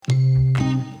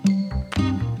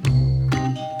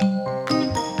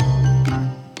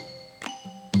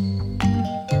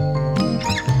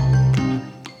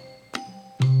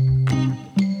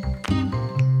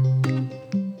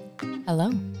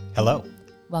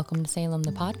Welcome to Salem,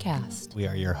 the podcast. We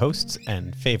are your hosts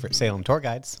and favorite Salem tour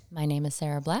guides. My name is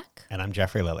Sarah Black. And I'm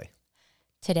Jeffrey Lilly.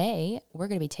 Today, we're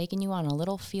going to be taking you on a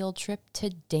little field trip to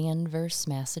Danvers,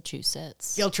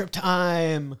 Massachusetts. Field trip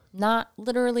time! Not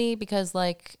literally, because,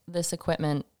 this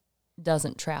equipment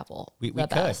doesn't travel We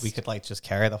best. could. We could, just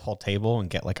carry the whole table and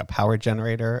get, a power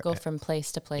generator. Go from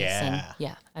place to place. Yeah.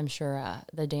 And, I'm sure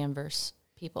the Danvers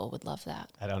people would love that.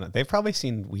 I don't know. They've probably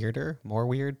seen more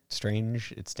weird,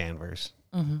 strange. It's Danvers.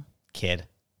 Mm-hmm. Kid.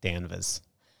 Danvers.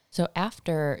 So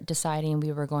after deciding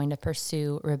we were going to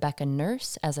pursue Rebecca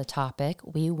Nurse as a topic,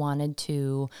 we wanted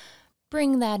to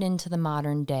bring that into the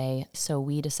modern day. So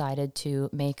we decided to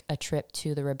make a trip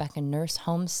to the Rebecca Nurse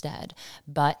homestead.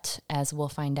 But as we'll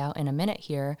find out in a minute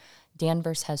here,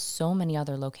 Danvers has so many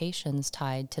other locations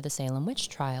tied to the Salem witch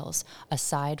trials,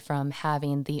 aside from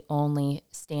having the only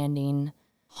standing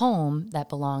home that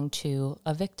belonged to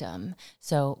a victim.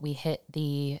 So we hit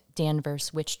the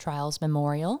Danvers Witch Trials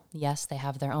Memorial. Yes, they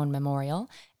have their own memorial.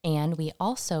 And we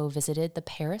also visited the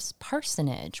Paris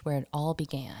Parsonage, where it all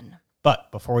began.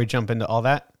 But before we jump into all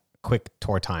that, quick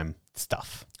tour time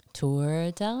stuff.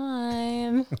 Tour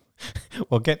time.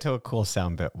 We'll get to a cool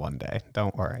sound bit one day.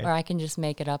 Don't worry. Or I can just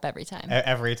make it up every time.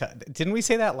 Every time. Didn't we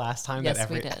say that last time? Yes,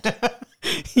 we did.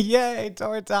 Yay,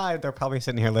 tour time. They're probably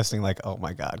sitting here listening like, oh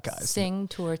my God, guys. Sing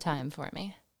tour time for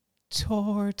me.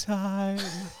 Tour time.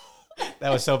 That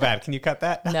was so bad. Can you cut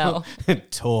that? No.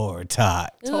 Tour time.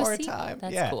 Ooh, Tour see? time.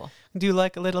 That's cool. Do you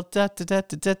like a little da da da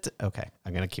da da? Okay,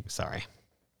 I'm going to keep sorry.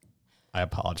 I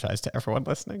apologize to everyone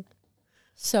listening.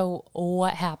 So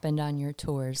what happened on your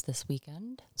tours this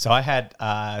weekend? So I had,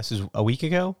 this was a week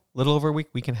ago, a little over week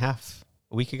and a half,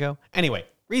 a week ago. Anyway,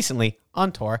 recently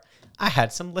on tour, I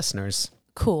had some listeners.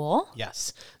 Cool.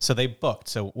 Yes. So they booked.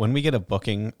 So when we get a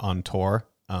booking on tour,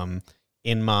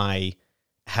 in my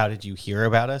how did you hear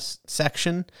about us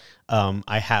section,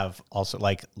 I have also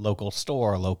local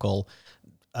store, local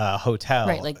hotel.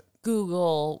 Right,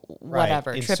 Google,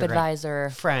 whatever, right,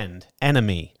 TripAdvisor. Friend,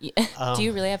 enemy. Do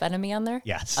you really have enemy on there?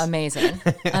 Yes. Amazing.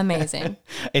 Amazing.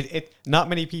 It not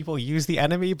many people use the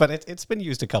enemy, but it's been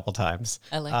used a couple times.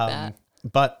 I like that.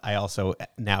 But I also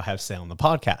now have Salem the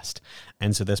podcast.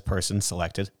 And so this person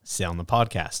selected Salem the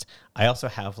podcast. I also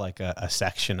have a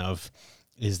section of,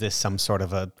 is this some sort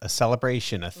of a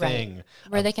celebration, a thing? Right.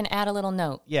 Where they can add a little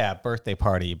note. Yeah, birthday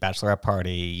party, bachelorette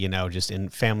party, just in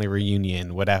family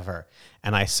reunion, whatever.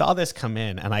 And I saw this come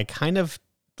in and I kind of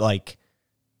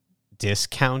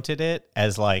discounted it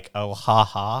as oh,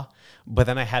 haha. But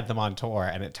then I had them on tour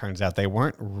and it turns out they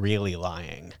weren't really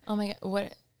lying. Oh my God.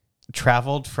 What?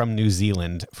 Traveled from New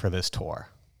Zealand for this tour.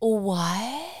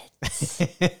 What?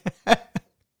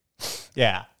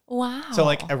 Yeah. Wow.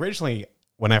 So originally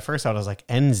when I first saw it, I was like,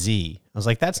 NZ. I was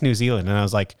like, that's New Zealand. And I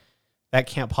was like, that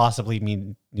can't possibly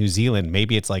mean New Zealand.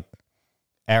 Maybe it's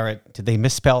did they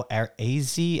misspell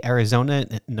AZ, Arizona,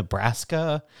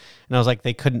 Nebraska? And I was like,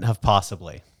 they couldn't have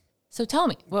possibly. So tell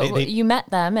me, you met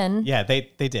them and... Yeah, they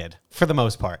did for the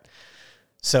most part.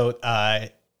 So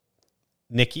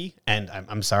Nikki, and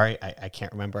I'm sorry, I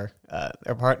can't remember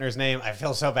their partner's name. I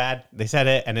feel so bad. They said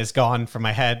it, and it's gone from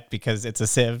my head because it's a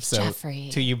sieve. So Jeffrey,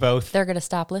 to you both, they're gonna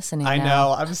stop listening. I now.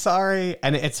 know. I'm sorry,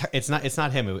 and it's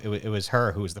not him. It was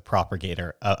her who was the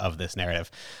propagator of this narrative.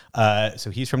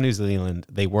 So he's from New Zealand.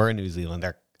 They were in New Zealand.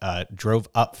 They drove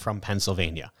up from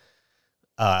Pennsylvania.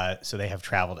 So they have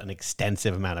traveled an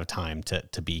extensive amount of time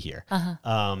to be here.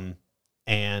 Uh-huh.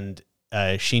 And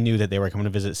she knew that they were coming to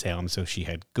visit Salem, so she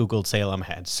had Googled Salem,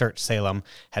 had searched Salem,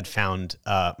 had found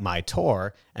my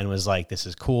tour, and was like, this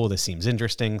is cool, this seems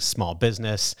interesting, small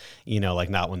business,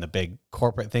 not one of the big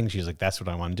corporate things. She was like, that's what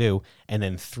I want to do. And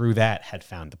then through that had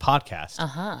found the podcast,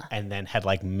 and then had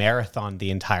marathon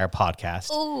the entire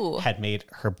podcast. Ooh. Had made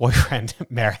her boyfriend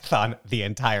marathon the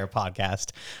entire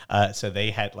podcast. So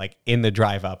they had in the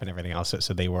drive up and everything else.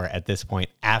 So they were at this point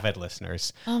avid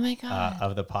listeners. Oh my God.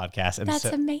 Of the podcast. And that's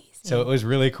amazing. So it was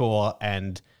really cool.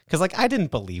 And because I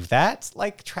didn't believe that,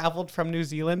 traveled from New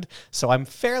Zealand. So I'm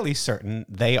fairly certain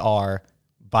they are,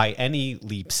 by any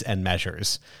leaps and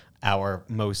measures, our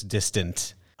most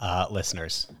distant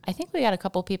listeners. I think we got a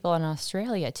couple people in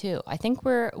Australia too. I think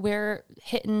we're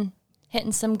hitting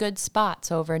some good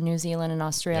spots over in New Zealand and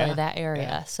Australia, that area.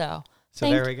 Yeah. So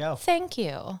there we go. Thank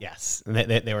you. Yes. And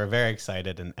they were very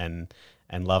excited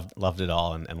and loved it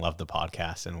all and loved the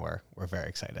podcast, and we're very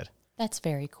excited. That's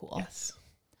very cool. Yes.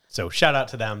 So shout out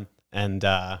to them, and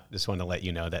just want to let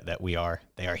you know that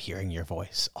they are hearing your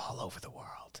voice all over the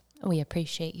world. We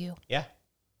appreciate you. Yeah.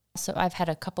 So I've had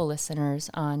a couple listeners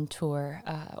on tour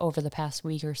over the past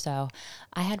week or so.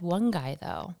 I had one guy,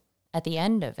 though, at the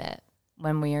end of it,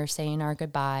 when we were saying our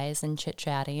goodbyes and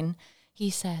chit-chatting, he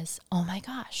says, "Oh my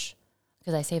gosh,"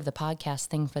 because I saved the podcast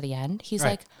thing for the end. He's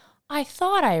Right. like, "I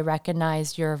thought I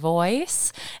recognized your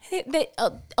voice."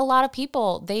 A lot of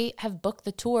people, they have booked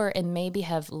the tour and maybe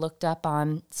have looked up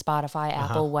on Spotify,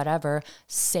 Apple, whatever,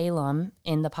 Salem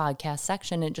in the podcast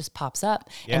section. It just pops up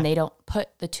and they don't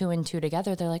put the two and two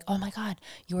together. They're like, "Oh my God,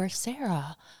 you're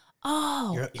Sarah."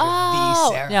 Oh, You're the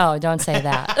Sarah. No, don't say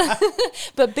that.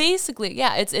 But basically,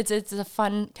 yeah, it's a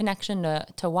fun connection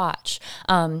to watch.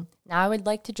 Now, I would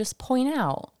like to just point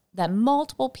out that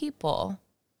multiple people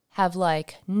have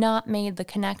like not made the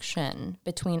connection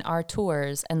between our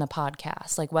tours and the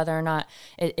podcast, like whether or not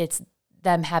it's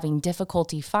them having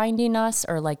difficulty finding us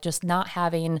or like just not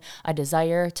having a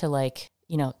desire to like,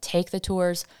 take the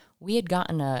tours. We had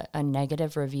gotten a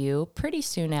negative review pretty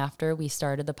soon after we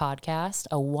started the podcast,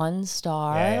 a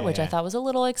 1-star, which I thought was a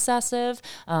little excessive.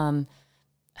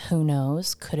 Who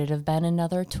knows? Could it have been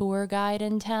another tour guide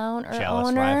in town or Jealous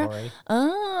owner? rivalry.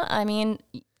 I mean,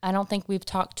 I don't think we've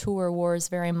talked tour wars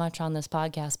very much on this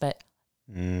podcast, but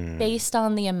based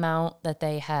on the amount that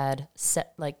they had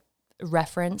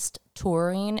referenced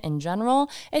touring in general,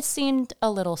 it seemed a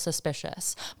little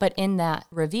suspicious. But in that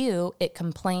review, it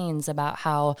complains about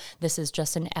how this is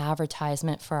just an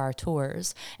advertisement for our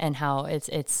tours and how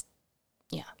it's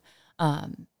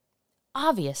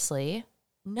obviously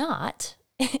not.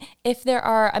 If there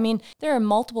are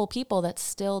multiple people that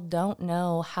still don't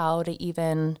know how to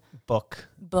even book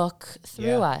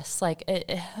through us. Like,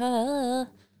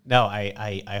 No,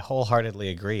 I wholeheartedly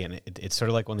agree. And it's sort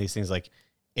of like one of these things, like,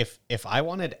 if I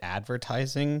wanted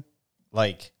advertising,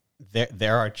 like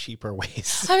there are cheaper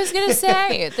ways. I was going to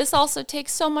say, this also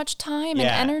takes so much time and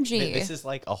energy. This is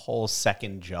like a whole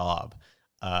second job.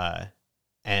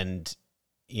 And,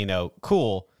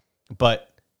 cool. But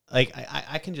like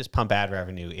I can just pump ad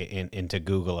revenue into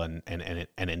Google and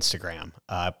Instagram,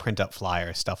 print up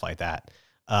flyers, stuff like that.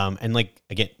 And like,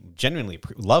 again, genuinely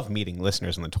love meeting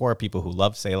listeners on the tour, people who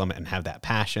love Salem and have that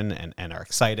passion and are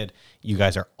excited. You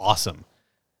guys are awesome.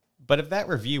 But if that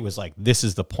review was like, this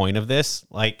is the point of this,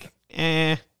 like,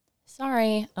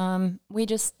 Sorry. We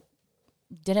just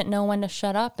didn't know when to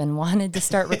shut up and wanted to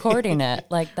start recording it.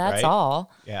 Like, that's right?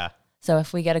 all. Yeah. So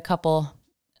if we get a couple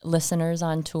listeners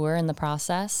on tour in the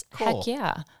process, Cool. heck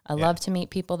yeah. I love to meet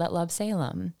people that love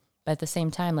Salem. But at the same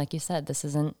time, like you said,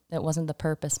 it wasn't the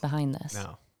purpose behind this.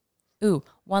 No. Ooh,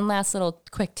 one last little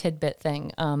quick tidbit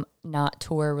thing, not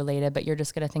tour related, but you're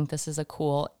just going to think this is a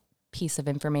cool piece of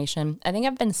information. I think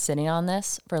I've been sitting on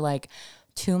this for like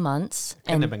 2 months.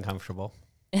 Couldn't have been comfortable.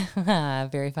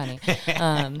 Very funny.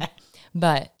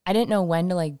 But I didn't know when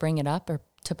to like bring it up or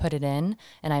to put it in.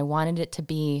 And I wanted it to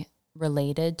be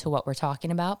related to what we're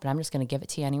talking about, but I'm just going to give it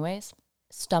to you anyways.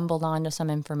 Stumbled onto some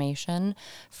information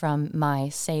from my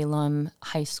Salem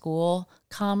high school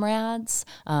comrades,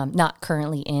 not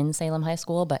currently in Salem High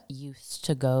School, but used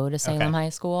to go to Salem High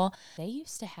School. They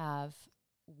used to have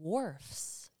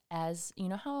wharfs, as you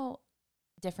know how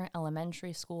different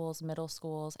elementary schools, middle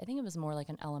schools, I think it was more like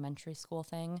an elementary school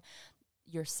thing.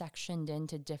 You're sectioned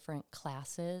into different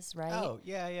classes, right? Oh,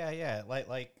 yeah.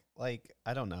 Like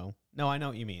I don't know. No, I know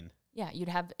what you mean. Yeah, you'd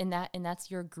have and that's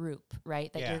your group,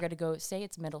 right? That Yeah. you're going to go, say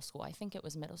it's middle school. I think it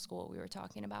was middle school we were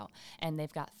talking about. And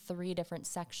they've got 3 different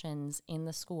sections in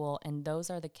the school, and those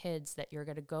are the kids that you're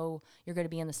going to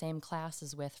be in the same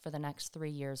classes with for the next 3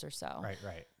 years or so.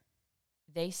 Right.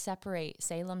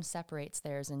 Salem separates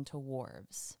theirs into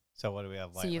wharves. So what do we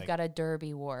have? So you've got a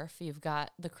Derby wharf, you've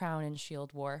got the Crown and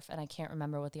Shield wharf, and I can't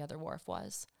remember what the other wharf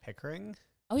was. Pickering?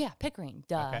 Oh yeah, Pickering.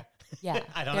 Duh. Okay. Yeah.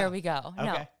 I don't there know. we go.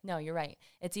 Okay. No, you're right.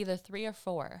 It's either 3 or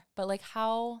 4. But like,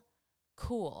 how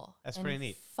cool. That's and pretty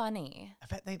neat. Funny. I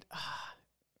bet they'd.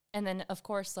 And then of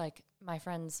course, like my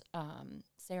friends,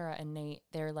 Sarah and Nate,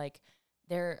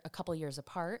 they're a couple years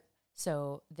apart.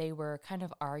 So they were kind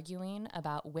of arguing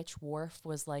about which wharf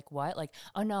was like what. Like,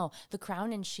 oh no, the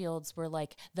Crown and Shields were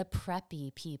like the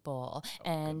preppy people.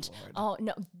 And oh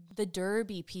no, the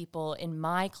Derby people in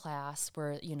my class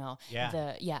were,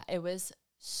 it was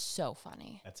so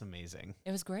funny. That's amazing.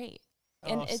 It was great.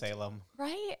 And Salem.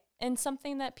 Right? And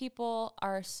something that people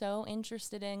are so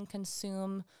interested in,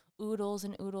 consume oodles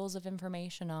and oodles of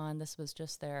information on. This was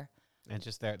just their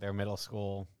middle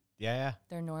school. Yeah.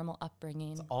 Their normal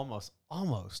upbringing. It's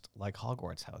almost like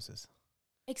Hogwarts houses.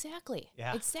 Exactly.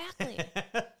 Yeah. Exactly.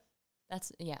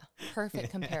 That's, perfect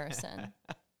comparison.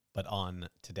 But on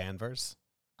to Danvers.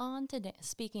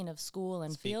 Speaking of school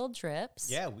and field trips.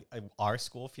 Yeah, our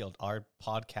school field, our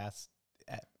podcast,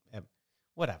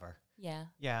 whatever. Yeah.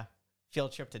 Yeah,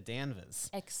 field trip to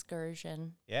Danvers.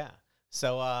 Excursion. Yeah.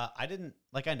 So I didn't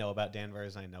I know about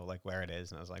Danvers, I know like where it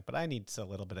is, and I was like, but I need a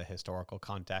little bit of historical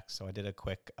context. So I did a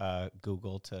quick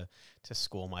Google to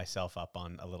school myself up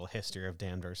on a little history of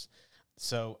Danvers.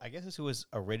 So I guess this was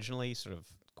originally sort of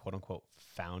quote unquote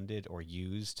founded or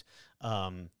used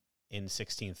in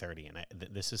 1630, and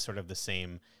this is sort of the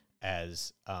same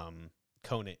as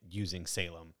Conant using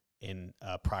Salem in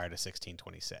prior to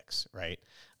 1626, right?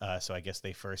 So I guess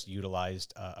they first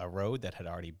utilized a road that had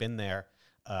already been there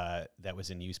that was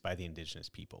in use by the indigenous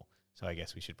people. So I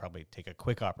guess we should probably take a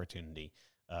quick opportunity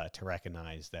to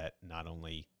recognize that not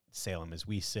only Salem as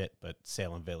we sit, but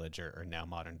Salem Village, or now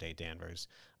modern day Danvers,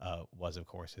 was of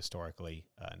course historically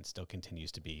and still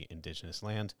continues to be indigenous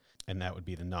land, and that would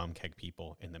be the Namkeg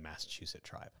people in the Massachusetts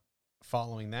tribe.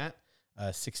 Following that,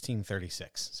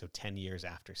 1636, so 10 years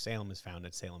after Salem is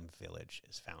founded, Salem Village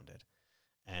is founded.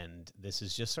 And this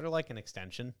is just sort of like an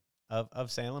extension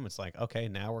of Salem. It's like, okay,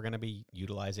 now we're going to be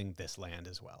utilizing this land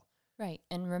as well. Right.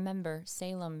 And remember,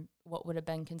 Salem, what would have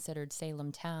been considered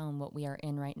Salem town, what we are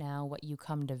in right now, what you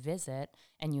come to visit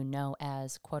and you know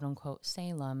as quote unquote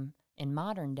Salem in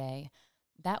modern day,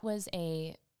 that was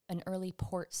an early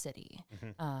port city.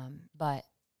 But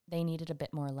they needed a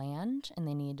bit more land and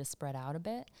they needed to spread out a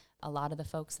bit. A lot of the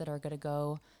folks that are going to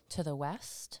go to the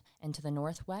west and to the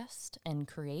northwest and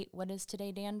create what is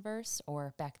today Danvers,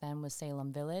 or back then was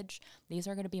Salem Village, these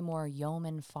are going to be more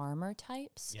yeoman farmer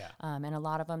types. Yeah. And a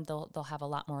lot of them, they'll have a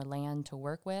lot more land to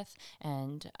work with.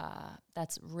 And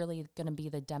that's really going to be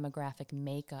the demographic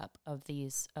makeup of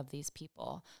these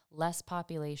people. Less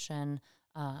population,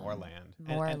 More land.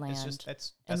 More land. It's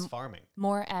just, that's farming.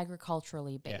 More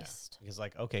agriculturally based. Yeah. Because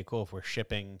like, okay, cool. If we're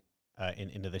shipping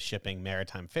into the shipping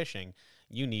maritime fishing,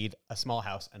 you need a small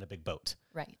house and a big boat.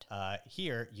 Right.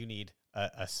 Here, you need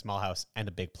a small house and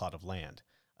a big plot of land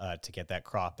to get that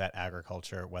crop, that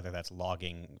agriculture, whether that's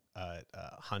logging,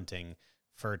 hunting,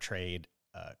 fur trade,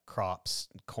 crops,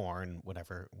 corn,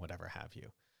 whatever have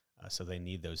you. So they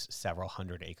need those several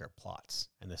 100-acre plots.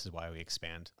 And this is why we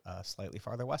expand slightly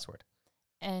farther westward.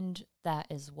 And that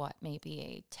is what, maybe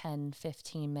a 10,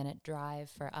 15-minute drive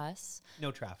for us. No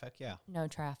traffic, yeah. No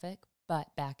traffic.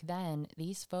 But back then,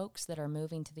 these folks that are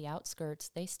moving to the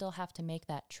outskirts, they still have to make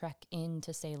that trek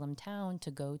into Salem town to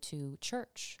go to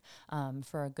church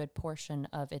for a good portion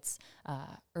of its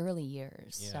early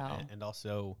years. Yeah, so. and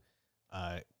also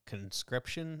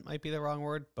conscription might be the wrong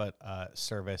word, but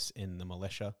service in the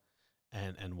militia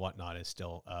and whatnot is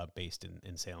still based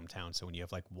in Salem town. So when you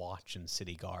have like watch and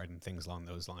city guard and things along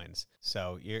those lines,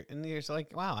 so you're just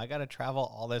like, wow, I got to travel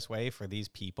all this way for these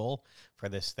people for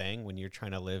this thing when you're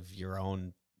trying to live your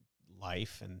own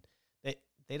life, and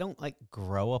they don't like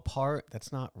grow apart.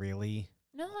 That's not really.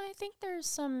 No, I think there's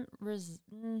some.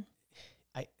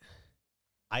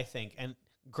 I think, and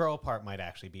grow apart might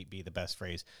actually be the best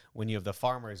phrase, when you have the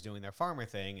farmers doing their farmer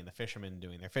thing and the fishermen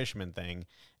doing their fisherman thing,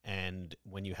 and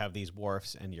when you have these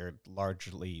wharfs and you're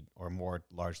largely or more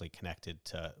largely connected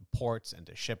to ports and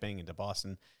to shipping and to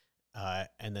Boston,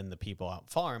 and then the people out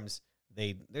farms,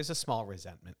 there's a small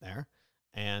resentment there,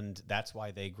 and that's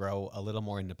why they grow a little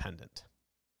more independent.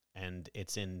 And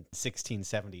it's in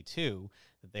 1672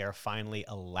 that they are finally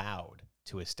allowed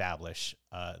to establish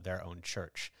their own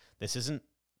church.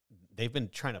 They've been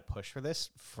trying to push for this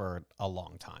for a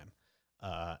long time.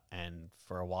 And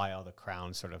for a while, the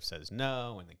crown sort of says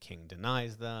no, and the king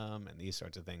denies them, and these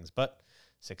sorts of things. But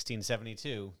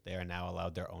 1672, they are now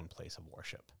allowed their own place of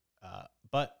worship.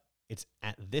 But it's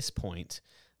at this point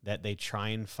that they try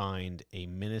and find a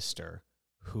minister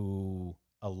who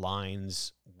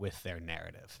aligns with their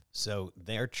narrative. So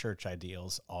their church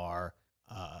ideals are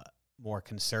more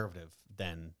conservative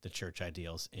than the church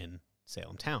ideals in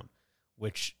Salem town,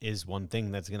 which is one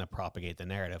thing that's going to propagate the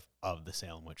narrative of the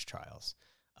Salem witch trials.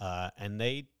 And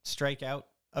they strike out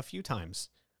a few times.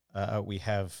 We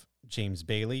have James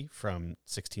Bailey from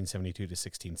 1672 to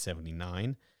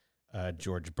 1679,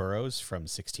 George Burroughs from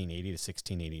 1680 to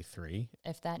 1683.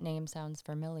 If that name sounds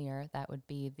familiar, that would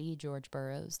be the George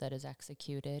Burroughs that is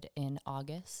executed in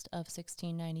August of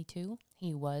 1692.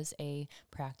 He was a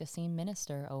practicing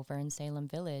minister over in Salem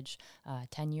Village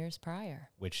 10 years prior.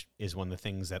 Which is one of the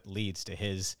things that leads to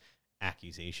his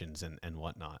accusations and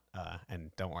whatnot.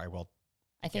 And don't worry,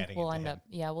 I think we'll end up,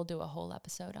 we'll do a whole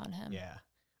episode on him.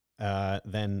 Yeah.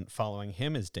 Then following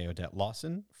him is Deodat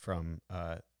Lawson from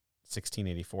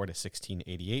 1684 to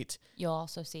 1688. You'll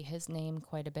also see his name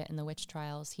quite a bit in the witch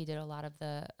trials. He did a lot of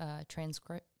the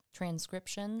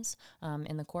transcriptions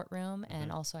in the courtroom,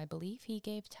 and also I believe he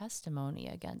gave testimony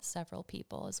against several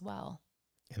people as well.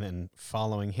 And then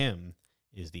following him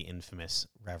is the infamous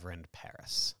Reverend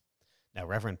Paris. Now,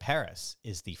 Reverend Paris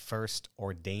is the first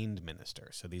ordained minister.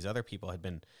 So these other people had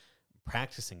been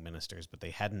practicing ministers, but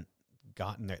they hadn't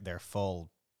gotten their full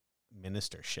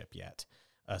ministership yet.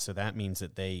 So that means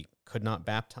that they could not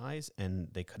baptize and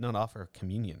they could not offer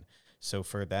communion. So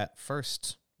for that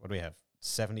first, what do we have,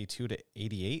 72 to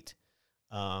 88,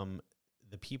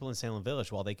 the people in Salem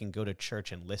Village, while they can go to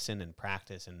church and listen and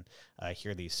practice and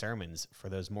hear these sermons, for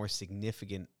those more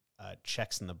significant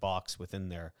checks in the box within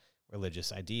their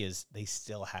religious ideas, they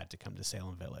still had to come to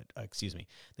Salem Village.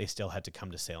 They still had to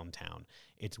come to Salem Town.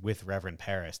 It's with Reverend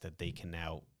Paris that they can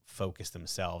now focus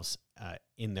themselves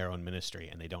in their own ministry,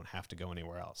 and they don't have to go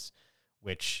anywhere else,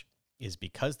 which is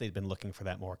because they'd been looking for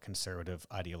that more conservative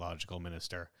ideological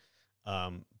minister.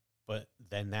 But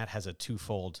then that has a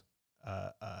twofold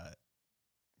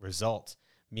result,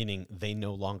 meaning they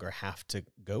no longer have to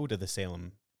go to the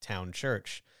Salem Town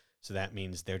Church. So that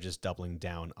means they're just doubling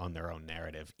down on their own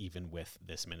narrative, even with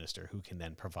this minister who can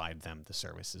then provide them the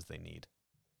services they need.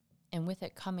 And with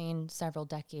it coming several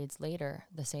decades later,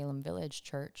 the Salem Village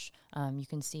Church, you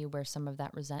can see where some of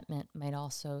that resentment might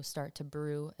also start to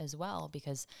brew as well,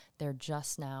 because they're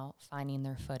just now finding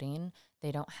their footing.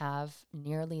 They don't have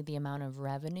nearly the amount of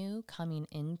revenue coming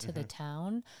into the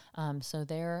town. So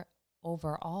they're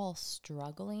overall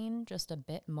struggling just a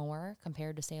bit more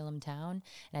compared to Salem Town.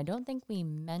 And I don't think we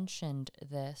mentioned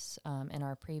this in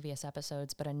our previous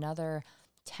episodes, but another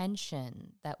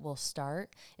tension that will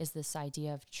start is this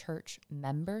idea of church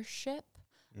membership.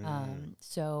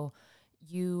 So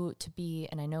you to be,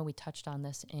 and I know we touched on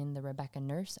this in the Rebecca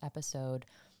Nurse episode,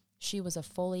 she was a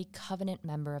fully covenant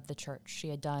member of the church. She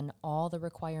had done all the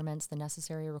requirements, the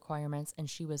necessary requirements, and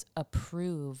she was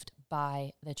approved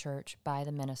by the church, by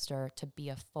the minister, to be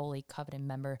a fully covenant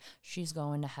member. She's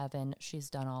going to heaven. She's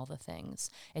done all the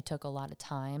things. It took a lot of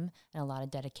time and a lot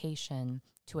of dedication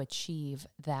to achieve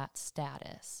that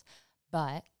status.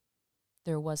 But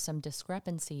there was some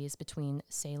discrepancies between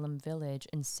Salem Village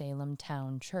and Salem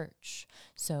Town Church.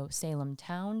 So Salem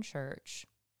Town Church,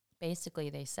 basically,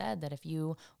 they said that if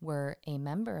you were a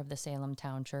member of the Salem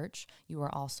Town Church, you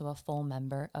were also a full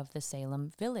member of the Salem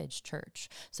Village Church.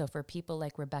 So for people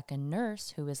like Rebecca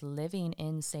Nurse, who is living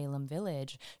in Salem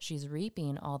Village, she's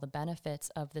reaping all the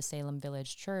benefits of the Salem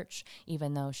Village Church,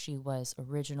 even though she was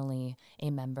originally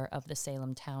a member of the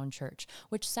Salem Town Church,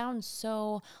 which sounds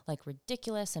so like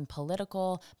ridiculous and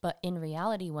political. But in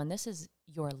reality, when this is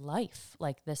your life,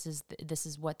 like this is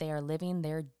what they are living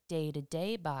their day to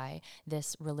day by,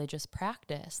 this religious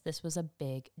practice, this was a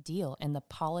big deal. And the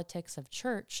politics of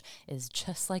church is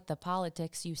just like the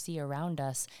politics you see around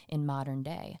us in modern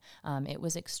day. It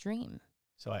was extreme.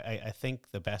 So I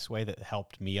think the best way that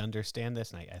helped me understand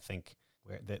this, and I think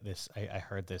I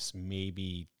heard this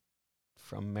maybe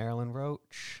from Marilyn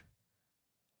Roach,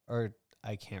 or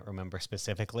I can't remember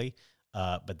specifically,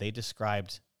 but they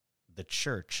described the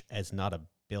church as not a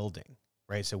building,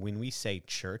 right? So when we say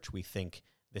church, we think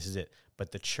this is it,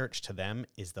 but the church to them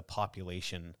is the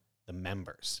population, the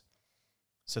members.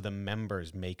 So the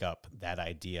members make up that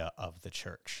idea of the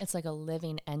church. It's like a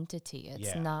living entity.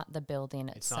 It's not the building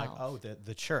itself. It's not like,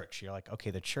 the church. You're like,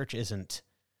 okay, the church isn't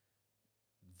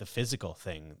the physical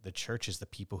thing. The church is the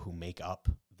people who make up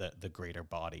the greater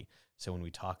body. So when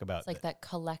we talk about, it's like that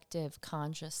collective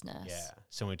consciousness. Yeah.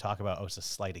 So when we talk about, it's a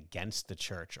slight against the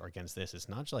church or against this, it's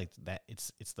not just like that.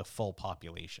 It's the full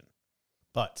population.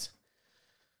 But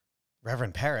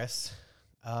Reverend Paris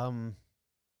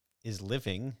is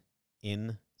living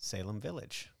in Salem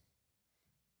Village,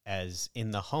 as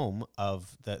in the home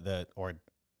of the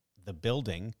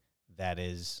building that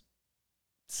is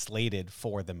slated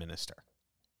for the minister.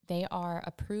 They are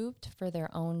approved for their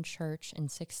own church in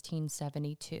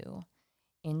 1672.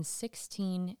 In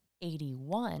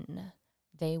 1681,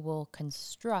 they will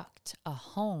construct a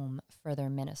home for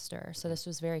their minister. So this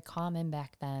was very common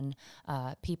back then.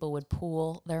 People would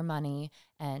pool their money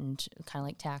and kind of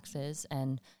like taxes,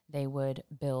 and they would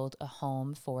build a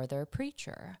home for their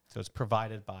preacher. So it's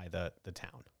provided by the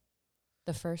town.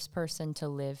 The first person to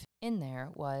live in there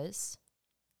was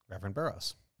Reverend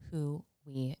Burroughs, who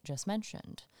we just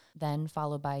mentioned, then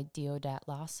followed by Deodat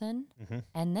Lawson,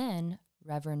 and then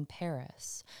Reverend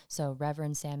Paris. So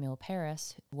Reverend Samuel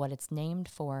Paris, what it's named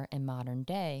for in modern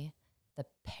day, the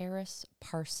Paris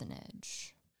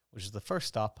Parsonage. Which is the first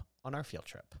stop on our field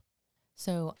trip.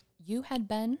 So you had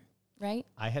been, right?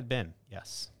 I had been,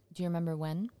 yes. Do you remember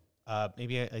when?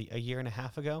 Maybe a year and a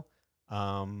half ago.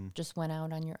 Just went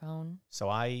out on your own? So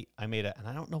I made and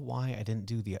I don't know why I didn't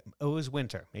do it was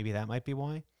winter. Maybe that might be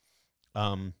why.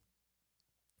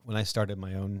 When I started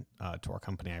my own tour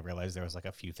company, I realized there was like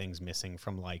a few things missing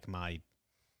from like my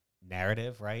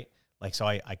narrative, right? Like, so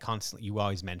I constantly, you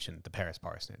always mention the Paris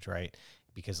parsonage, right?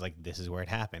 Because like, this is where it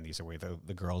happened. These are where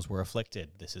the girls were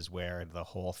afflicted. This is where the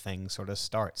whole thing sort of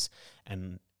starts.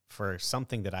 And for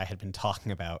something that I had been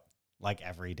talking about like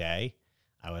every day,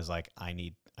 I was like, I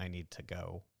need to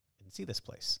go and see this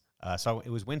place. So it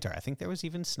was winter. I think there was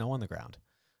even snow on the ground.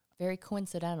 Very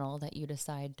coincidental that you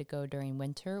decide to go during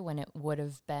winter when it would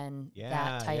have been Yeah,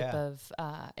 that type yeah. of,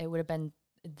 it would have been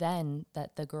then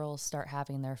that the girls start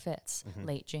having their fits, Mm-hmm.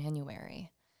 late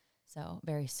January. So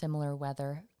very similar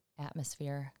weather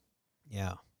atmosphere.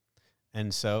 Yeah.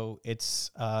 And so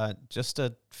it's just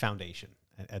a foundation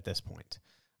at this point.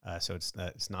 So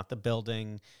it's not the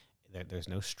building. There's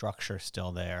no structure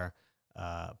still there,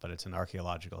 but it's an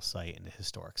archaeological site and a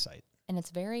historic site. And it's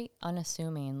very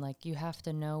unassuming. Like, you have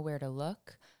to know where to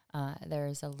look.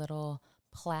 There's a little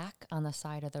plaque on the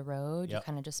side of the road. Yep. You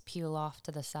kind of just peel off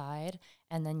to the side,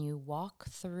 and then you walk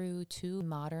through two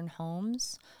modern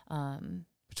homes.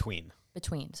 Between.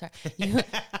 Sorry. You,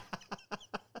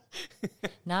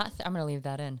 I'm going to leave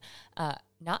that in.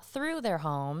 Not through their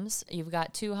homes. You've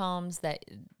got two homes that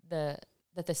the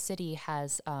city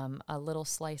has a little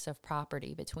slice of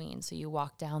property between. So you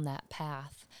walk down that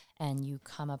path and you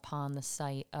come upon the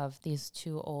site of these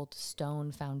two old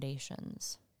stone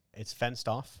foundations. It's fenced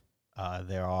off.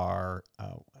 There are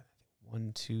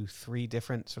 1, 2, 3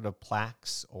 different sort of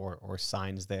plaques or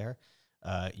signs there.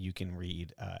 You can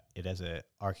read it as an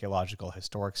archaeological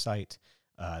historic site.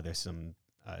 There's some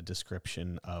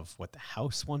description of what the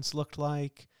house once looked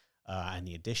like, and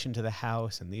the addition to the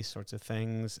house and these sorts of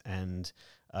things, and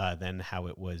then how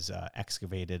it was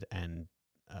excavated and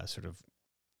sort of,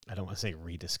 I don't want to say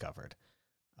rediscovered,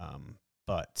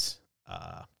 but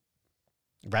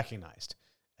recognized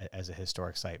as a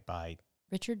historic site by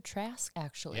Richard Trask,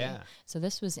 actually. Yeah. So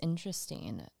this was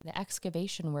interesting. The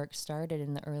excavation work started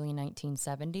in the early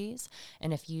 1970s.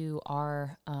 And if you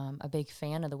are a big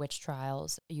fan of the witch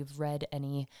trials, you've read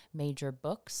any major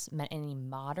books, any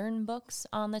modern books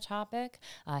on the topic,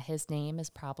 his name has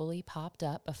probably popped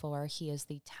up before. He is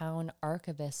the town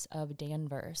archivist of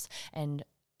Danvers. And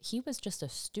he was just a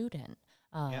student.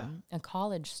 A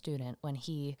college student when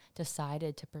he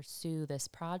decided to pursue this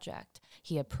project.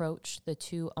 He approached the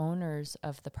two owners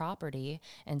of the property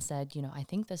and said, I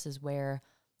think this is where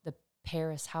the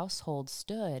Paris household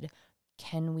stood.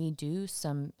 Can we do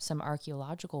some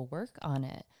archaeological work on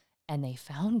it? And they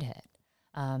found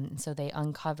it. So they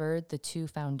uncovered the two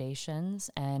foundations,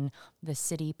 and the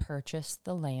city purchased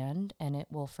the land, and it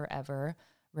will forever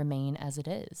remain as it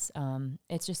is.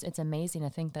 It's amazing to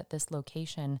think that this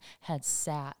location had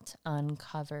sat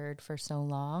uncovered for so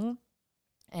long.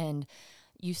 And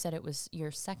you said it was your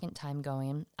second time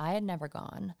going. I had never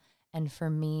gone. And for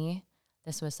me,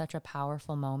 this was such a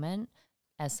powerful moment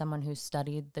as someone who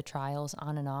studied the trials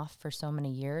on and off for so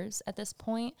many years at this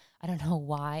point. I don't know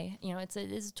why. It's a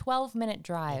 12-minute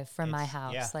drive from my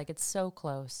house. Yeah. Like, it's so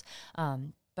close.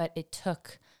 But it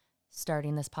took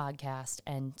starting this podcast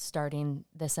and starting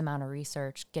this amount of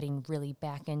research, getting really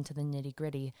back into the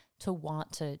nitty-gritty to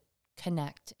want to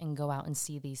connect and go out and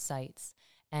see these sites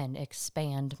and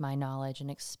expand my knowledge and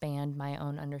expand my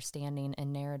own understanding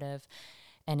and narrative.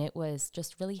 And it was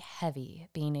just really heavy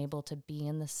being able to be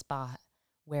in the spot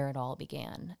where it all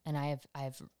began. And I've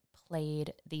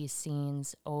played these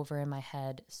scenes over in my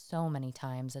head so many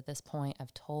times at this point.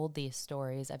 I've told these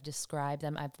stories, I've described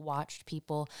them, I've watched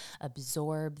people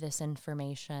absorb this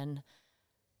information,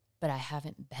 but I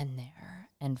haven't been there.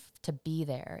 And to be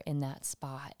there in that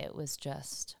spot, it was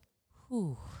just,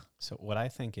 whew. So what I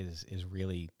think is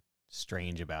really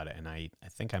strange about it, and I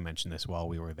think I mentioned this while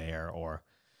we were there, or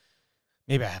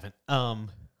maybe I haven't.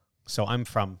 So I'm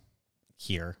from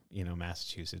here,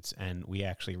 Massachusetts, and we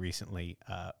actually recently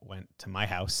went to my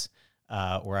house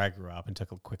where I grew up and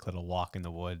took a quick little walk in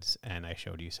the woods, and I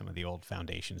showed you some of the old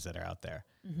foundations that are out there.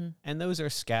 Mm-hmm. And those are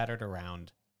scattered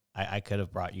around. I could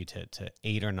have brought you to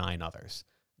 8 or 9 others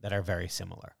that are very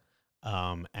similar.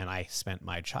 And I spent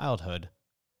my childhood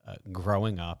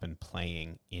growing up and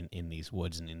playing in these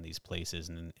woods and in these places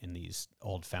and in these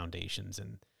old foundations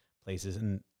and places.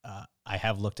 And I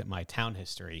have looked at my town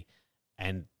history,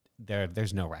 and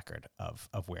there's no record of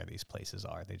where these places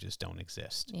are. They just don't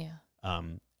exist. Yeah.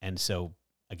 And so,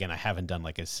 again, I haven't done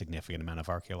like a significant amount of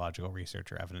archaeological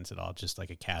research or evidence at all, just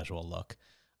like a casual look.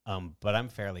 But I'm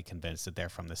fairly convinced that they're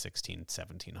from the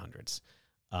 1700s.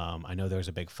 I know there was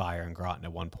a big fire in Groton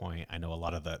at one point. I know a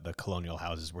lot of the colonial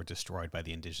houses were destroyed by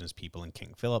the indigenous people in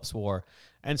King Philip's War.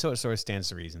 And so it sort of stands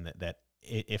to reason that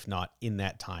if not in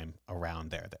that time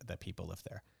around there, that people lived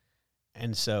there.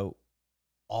 And so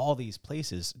all these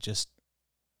places just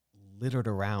littered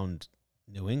around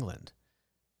New England.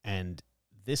 And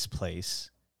this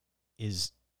place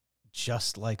is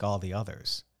just like all the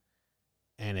others.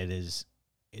 And it is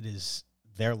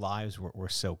their lives were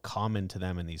so common to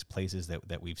them in these places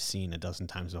that we've seen a dozen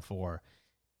times before,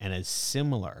 and as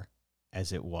similar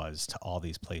as it was to all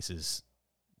these places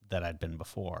that I'd been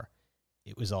before,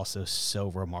 it was also so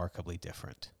remarkably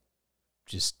different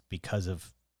just because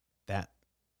of that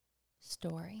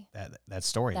story. That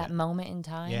story. That moment in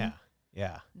time. Yeah.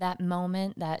 Yeah. That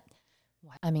moment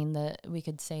we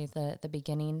could say the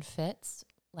beginning fits,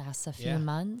 lasts a few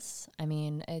months. I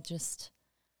mean, it just,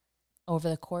 over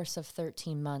the course of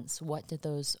 13 months, what did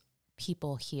those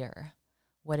people hear?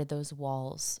 What did those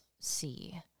walls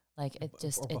see? Like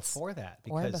before that.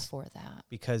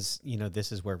 Because,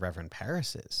 this is where Reverend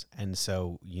Paris is. And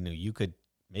so, you could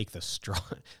make the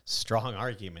strong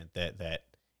argument that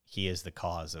he is the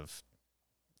cause of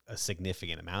a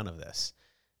significant amount of this.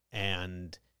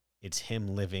 And it's him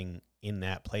living in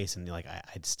that place. And like,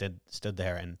 I'd stood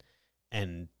there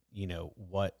and,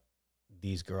 what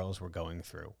these girls were going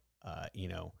through,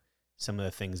 some of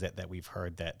the things that we've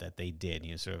heard that they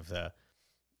did, sort of the,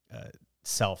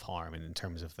 self-harm, and in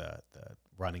terms of the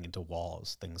running into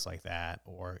walls, things like that,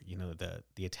 or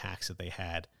the attacks that they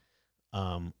had,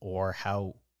 or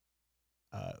how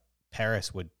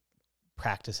Paris would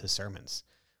practice his sermons.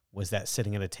 Was that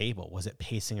sitting at a table? Was it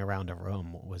pacing around a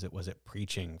room? Was it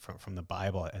preaching from the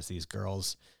Bible as these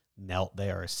girls knelt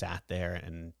there or sat there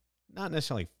and not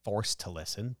necessarily forced to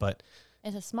listen, but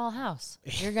it's a small house.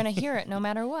 You're going to hear it no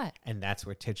matter what. And that's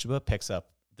where Tituba picks up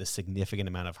the significant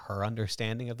amount of her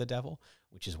understanding of the devil,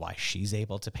 which is why she's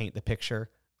able to paint the picture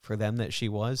for them that she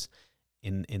was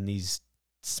in these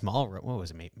small, what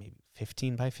was it, maybe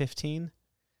 15 by 15,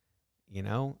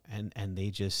 and they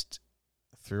just,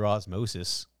 through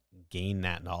osmosis, gain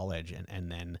that knowledge.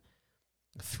 And then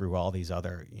through all these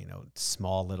other,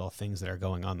 small little things that are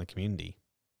going on in the community,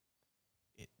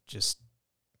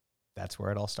 that's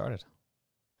where it all started.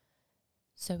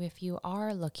 So if you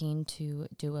are looking to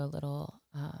do a little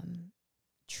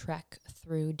trek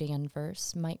through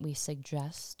Danvers, might we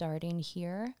suggest starting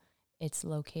here? It's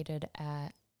located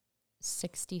at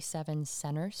 67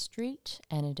 Center Street,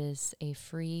 and it is a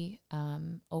free,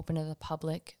 open to the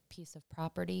public piece of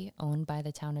property owned by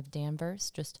the town of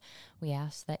Danvers. We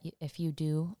ask that if you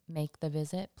do make the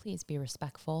visit, please be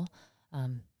respectful.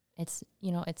 It's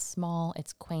small,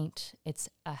 it's quaint, it's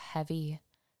a heavy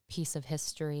piece of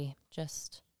history.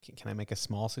 Can I make a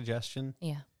small suggestion?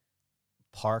 Yeah.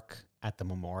 Park at the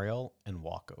memorial and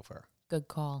walk over. Good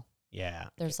call. Yeah.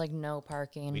 There's no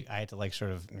parking. I had to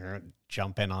sort of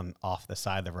jump in off the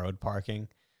side of the road parking,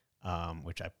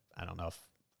 which I don't know if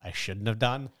I shouldn't have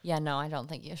done. Yeah, no, I don't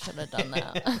think you should have done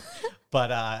that.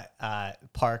 But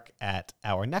park at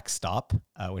our next stop,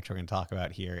 which we're going to talk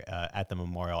about here, at the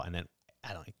memorial, and then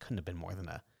it couldn't have been more than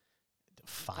a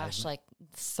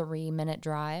 3-minute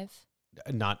drive.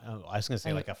 I was going to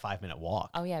say a 5-minute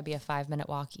walk. Oh yeah, it'd be a 5-minute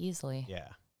walk easily. Yeah,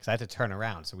 because I had to turn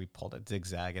around, so we pulled a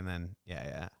zigzag, and then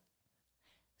yeah.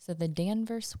 So the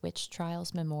Danvers Witch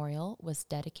Trials Memorial was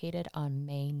dedicated on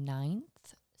May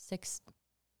 9th,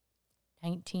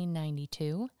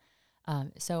 1992.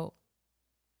 So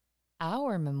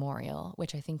our memorial,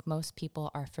 which I think most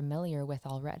people are familiar with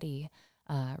already,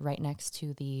 right next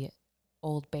to the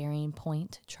Old Bearing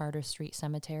Point Charter Street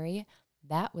Cemetery,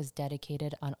 that was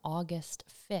dedicated on August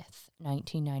 5th,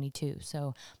 1992.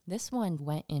 So this one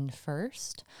went in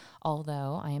first,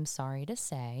 although I am sorry to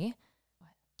say...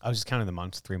 I was just counting the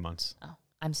months, 3 months. Oh,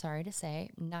 I'm sorry to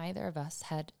say neither of us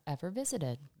had ever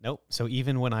visited. Nope. So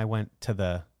even when I went to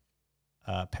the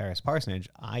Paris Parsonage,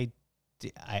 I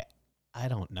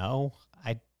don't know.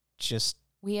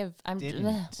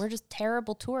 We're just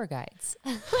terrible tour guides.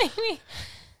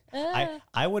 I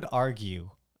would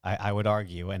argue,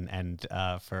 and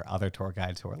for other tour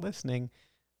guides who are listening,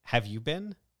 have you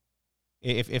been?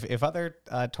 If other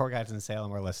tour guides in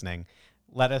Salem are listening,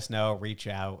 let us know, reach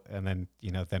out, and then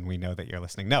then we know that you're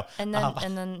listening. No, and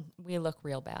then we look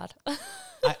real bad.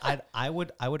 I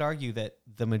would argue that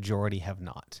the majority have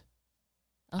not.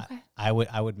 Okay, I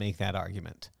would make that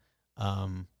argument,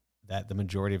 that the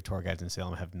majority of tour guides in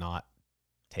Salem have not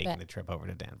taken the trip over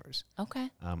to Danvers. Okay,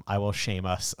 I will shame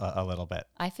us a little bit.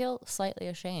 I feel slightly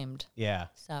ashamed. Yeah,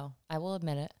 so I will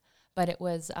admit it, but it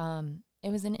was an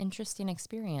interesting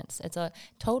experience. It's a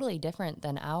totally different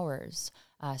than ours.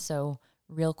 So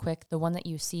real quick, the one that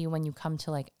you see when you come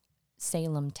to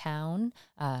Salem town,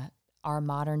 our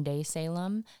modern day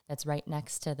Salem that's right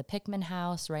next to the Pickman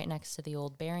House, right next to the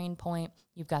old burying point.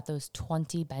 You've got those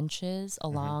 20 benches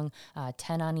along,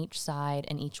 10 on each side,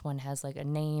 and each one has like a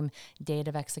name, date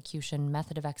of execution,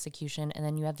 method of execution, and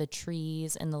then you have the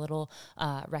trees and the little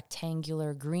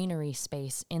rectangular greenery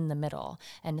space in the middle.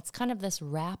 And it's kind of this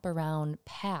wraparound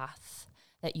path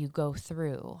that you go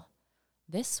through.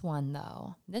 This one,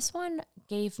 though,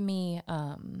 gave me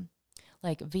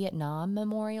like Vietnam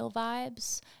memorial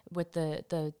vibes with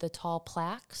the tall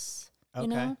plaques. Okay. You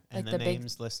know, and like the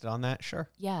names listed on that? Sure.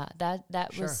 Yeah, that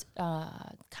Sure. was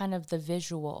kind of the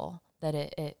visual that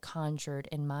it conjured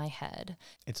in my head.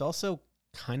 It's also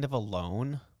kind of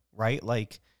alone, right?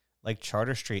 Like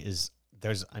Charter Street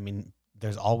there's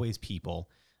always people.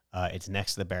 It's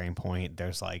next to the burying point.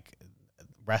 There's like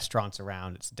restaurants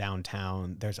around. It's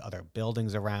downtown. There's other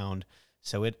buildings around.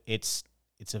 So it's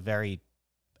a very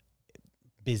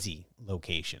busy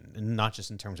location, and not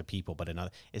just in terms of people, but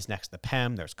it's next to the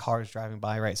PEM. There's cars driving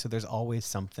by, right? So there's always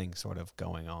something sort of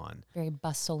going on. Very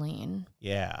bustling.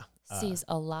 Yeah. Sees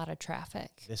a lot of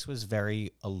traffic. This was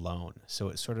very alone. So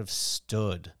it sort of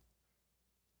stood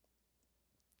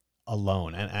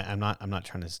alone. And I'm not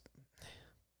trying to.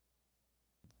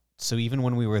 So even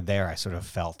when we were there, I sort of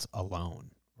felt alone,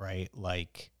 right?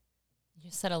 Like, you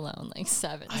just said alone like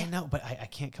 7. I know, but I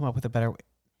can't come up with a better way.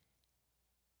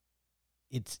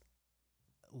 It's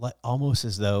almost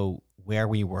as though where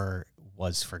we were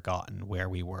was forgotten, where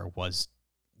we were was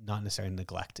not necessarily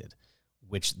neglected,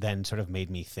 which then sort of made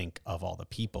me think of all the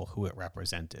people who it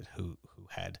represented, who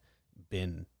had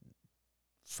been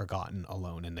forgotten,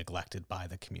 alone, and neglected by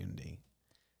the community.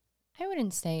 I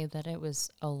wouldn't say that it was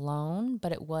alone,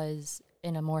 but it was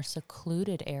in a more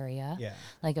secluded area. Yeah.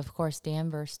 Like, of course,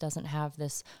 Danvers doesn't have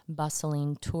this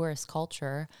bustling tourist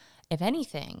culture. If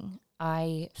anything,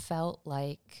 I felt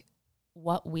like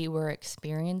what we were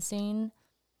experiencing,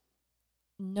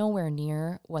 nowhere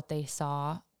near what they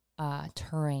saw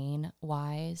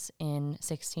terrain-wise in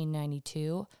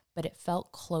 1692, but it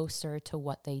felt closer to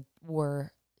what they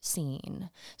were seeing.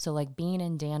 So like being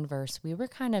in Danvers, we were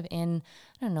kind of in,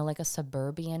 I don't know, like a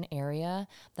suburban area.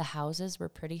 The houses were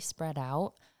pretty spread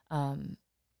out.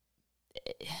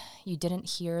 You didn't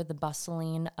hear the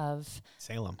bustling of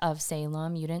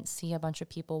Salem. You didn't see a bunch of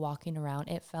people walking around.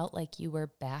 It felt like you were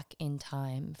back in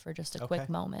time for just a quick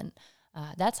moment.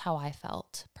 That's how I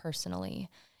felt personally.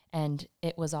 And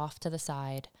it was off to the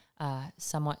side,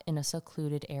 somewhat in a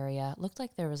secluded area. It looked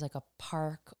like there was like a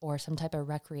park or some type of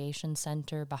recreation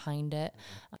center behind it.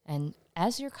 And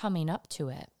as you're coming up to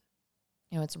it,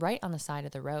 you know, it's right on the side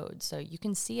of the road, so you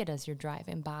can see it as you're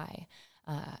driving by.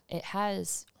 It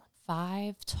has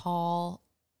 5 tall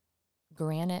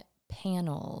granite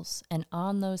panels, and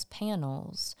on those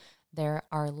panels, there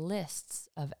are lists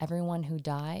of everyone who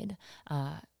died,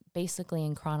 basically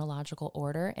in chronological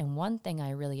order. And one thing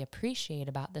I really appreciate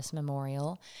about this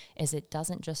memorial is it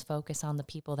doesn't just focus on the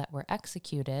people that were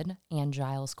executed and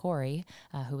Giles Corey,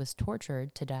 who was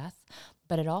tortured to death,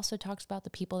 but it also talks about the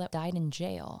people that died in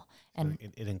jail. And so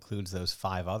it includes those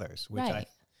 5 others, which right.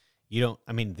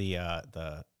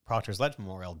 the Proctor's Ledge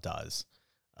Memorial does,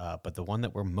 but the one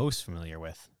that we're most familiar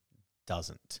with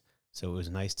doesn't. So it was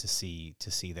nice to see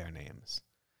their names.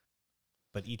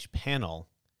 But each panel,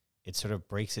 it sort of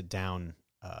breaks it down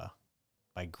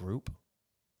by group.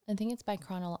 I think it's by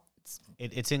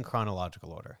It's in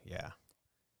chronological order, yeah.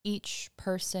 Each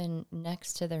person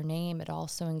next to their name, it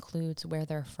also includes where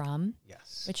they're from.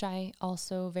 Yes. Which I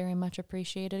also very much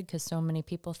appreciated, because so many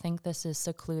people think this is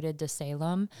secluded to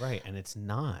Salem. Right, and it's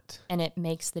not. And it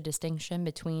makes the distinction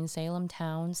between Salem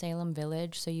town, Salem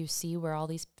village, so you see where all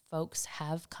these folks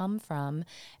have come from.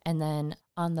 And then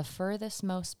on the furthest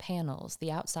most panels,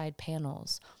 the outside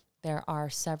panels, there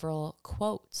are several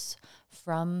quotes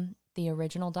from the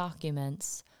original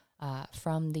documents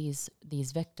from these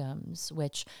victims,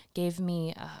 which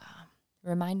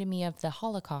reminded me of the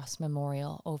Holocaust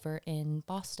Memorial over in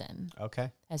Boston.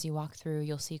 Okay. As you walk through,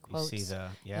 you'll see quotes. You see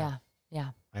Yeah.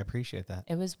 I appreciate that.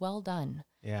 It was well done.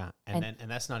 Yeah, and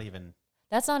that's not even.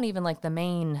 That's not even like the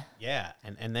main. Yeah,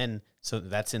 and then so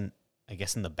that's in, I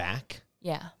guess, in the back.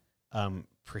 Yeah.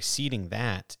 Preceding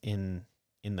that in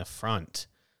the front,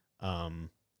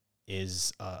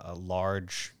 is a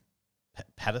large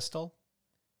pedestal.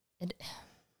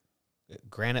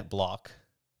 Granite block.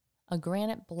 A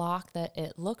granite block that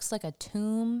it looks like a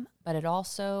tomb, but it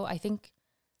also, I think.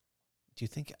 Do you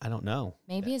think? I don't know.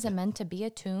 Maybe is it meant to be a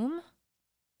tomb?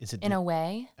 Is it in a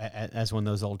way? As one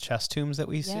of those old chest tombs that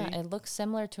we see? Yeah, it looks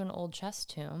similar to an old chest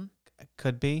tomb.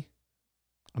 Could be.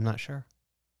 I'm not sure.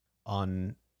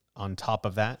 On top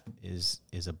of that is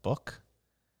a book,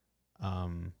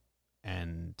 and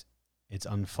It's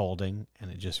unfolding,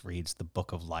 and it just reads the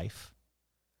Book of Life.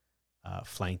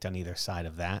 Flanked on either side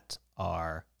of that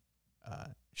are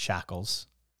shackles,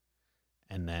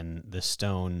 and then the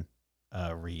stone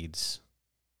reads,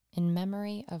 "In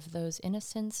memory of those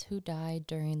innocents who died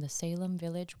during the Salem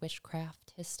village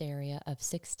witchcraft hysteria of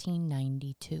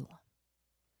 1692.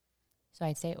 So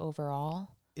I'd say overall,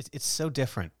 it's so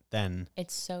different than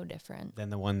it's so different.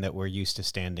 the one that we're used to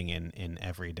standing in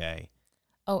every day.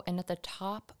 Oh, and at the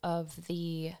top of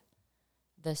the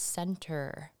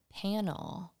center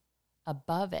panel,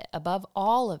 above it, above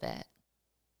all of it,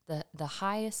 the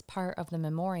highest part of the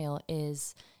memorial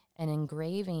is an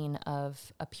engraving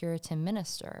of a Puritan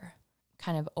minister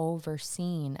kind of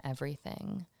overseeing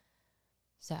everything.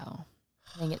 So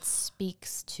I think it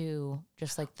speaks to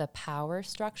just like the power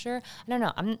structure. I don't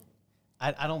know.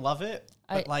 I don't love it,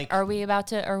 but are we about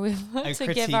to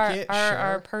give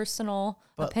our personal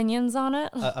opinions on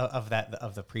it?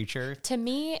 Of the preacher? To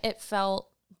me, it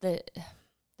felt the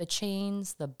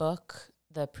chains, the book,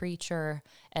 the preacher,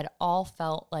 it all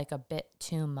felt like a bit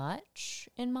too much,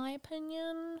 in my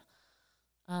opinion.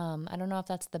 I don't know if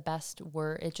that's the best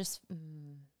word. It just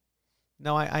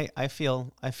No, I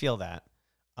feel that.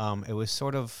 It was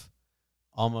sort of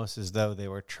almost as though they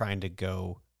were trying to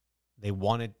go. They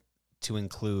wanted to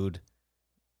include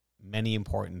many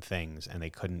important things, and they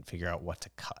couldn't figure out what to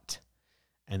cut.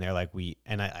 And they're like,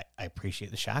 I appreciate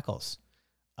the shackles,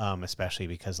 especially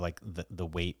because like the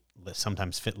weight,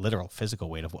 sometimes literal physical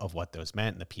weight of what those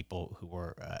meant, and the people who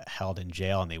were held in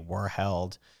jail, and they were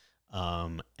held,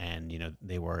 and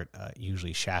they were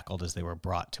usually shackled as they were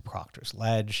brought to Proctor's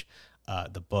Ledge.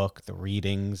 The book, the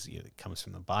readings, it comes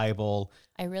from the Bible.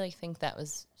 I really think that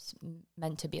was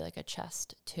meant to be like a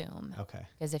chest tomb. Okay.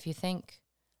 Because if you think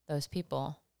those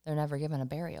people, they're never given a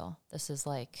burial. This is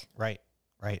like right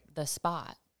the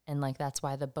spot, and like that's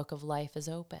why the Book of Life is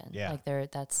open. Yeah.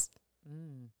 Like that's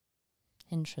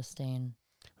interesting.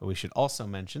 But we should also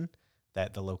mention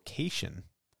that the location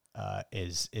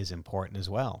is important as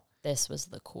well. This was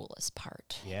the coolest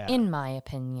part, yeah, in my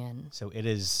opinion. So it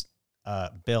is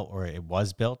built, or it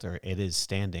was built, or it is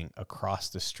standing across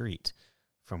the street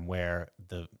from where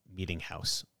the meeting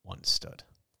house once stood.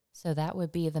 So that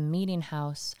would be the meeting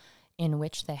house in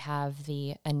which they have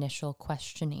the initial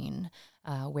questioning,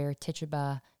 where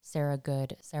Tituba, Sarah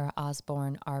Good, Sarah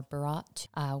Osborne are brought,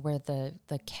 where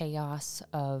the chaos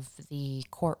of the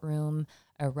courtroom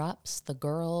erupts. The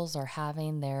girls are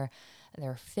having their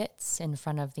fits in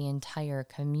front of the entire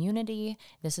community.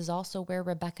 This is also where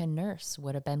Rebecca Nurse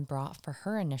would have been brought for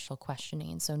her initial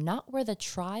questioning. So not where the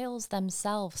trials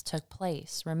themselves took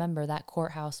place. Remember, that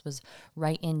courthouse was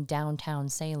right in downtown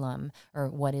Salem, or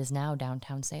what is now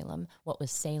downtown Salem, what was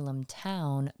Salem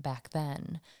town back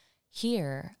then.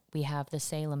 Here we have the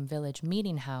Salem Village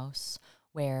Meeting House,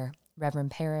 where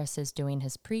Reverend Parris is doing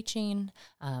his preaching,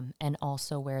 and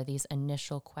also where these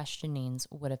initial questionings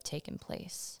would have taken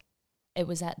place. It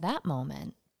was at that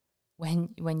moment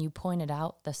when you pointed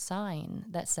out the sign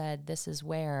that said this is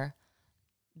where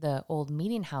the old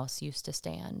meeting house used to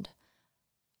stand,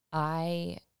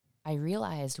 I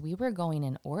realized we were going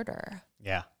in order.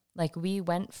 Yeah. Like we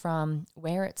went from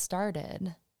where it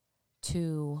started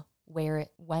to where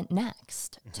it went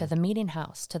next, to the meeting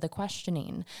house, to the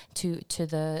questioning, to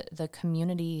the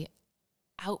community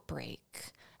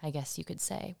outbreak, I guess you could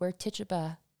say, where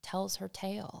Tituba tells her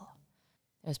tale.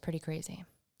 It was pretty crazy.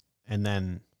 And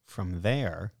then from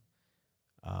there,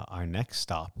 our next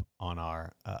stop on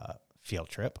our field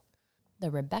trip,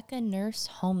 the Rebecca Nurse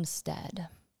Homestead.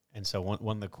 And so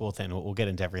one of the cool things, we'll get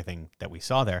into everything that we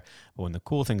saw there, but one of the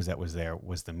cool things that was there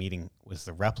was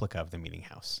the replica of the meeting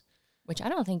house. Which I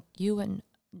don't think you and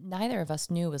neither of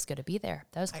us knew was going to be there.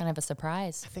 That was kind of a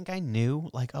surprise. I think I knew,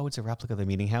 like, oh, it's a replica of the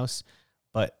meeting house,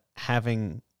 but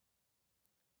having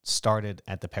started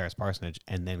at the Paris Parsonage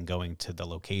and then going to the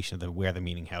location of where the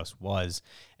meeting house was,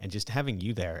 and just having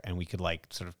you there, and we could like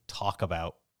sort of talk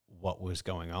about what was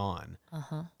going on,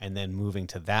 and then moving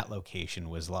to that location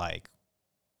was like,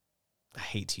 I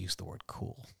hate to use the word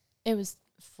cool. It was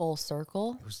full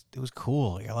circle. It was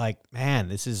cool. You're like, man,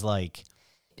 this is like.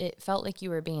 It felt like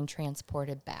you were being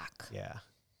transported back. Yeah.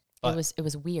 It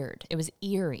was weird. It was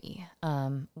eerie,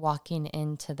 walking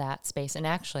into that space. And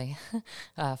actually,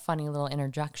 a funny little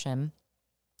interjection.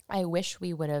 I wish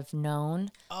we would have known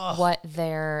what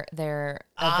their event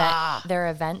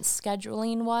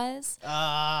scheduling was.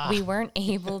 We weren't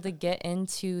able to get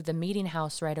into the meeting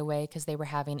house right away because they were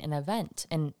having an event,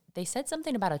 and they said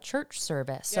something about a church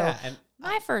service. So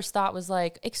my first thought was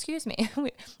like, excuse me,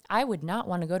 I would not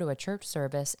want to go to a church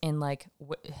service in like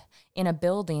in a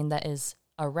building that is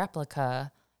a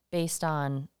replica based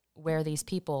on where these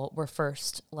people were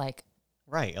first like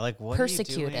Right. Like, what are you doing?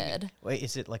 persecuted. Wait,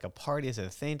 is it like a party? Is it a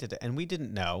thing? And we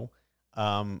didn't know,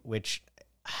 which,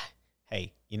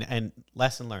 hey, and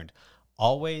lesson learned.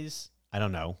 Always, I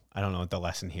don't know what the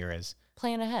lesson here is.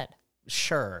 Plan ahead.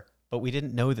 Sure. But we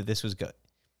didn't know that this was good.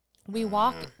 We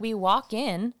walk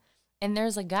in, and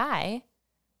there's a guy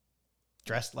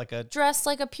Dressed like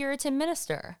a Puritan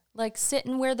minister, like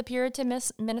sitting where the Puritan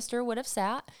minister would have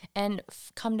sat, and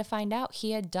come to find out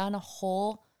he had done a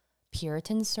whole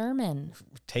Puritan sermon.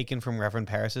 taken from Reverend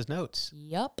Parris's notes.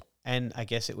 Yup. And I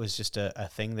guess it was just a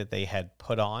thing that they had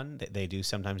put on. That they do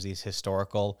sometimes these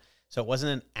historical. So it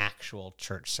wasn't an actual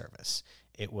church service.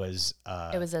 It was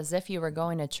as if you were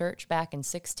going to church back in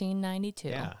 1692.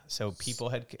 Yeah. So people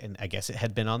had, and I guess it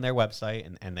had been on their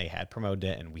website, and they had promoted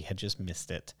it, and we had just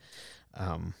missed it.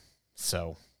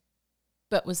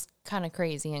 But was kind of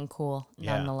crazy and cool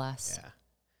nonetheless.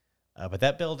 Yeah. But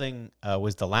that building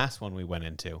was the last one we went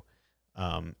into,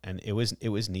 and it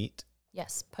was neat.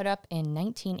 Yes, put up in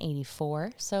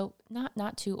 1984, so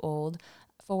not too old,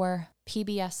 for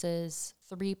PBS's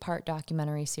 3-part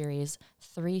documentary series,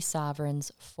 3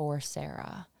 Sovereigns for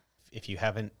Sarah. If you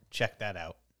haven't checked that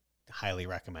out, highly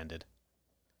recommended.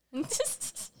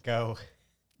 Go.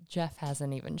 Jeff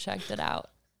hasn't even checked it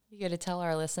out. You got to tell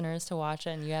our listeners to watch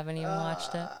it, and you haven't even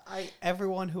watched it.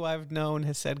 Everyone who I've known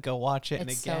has said go watch it,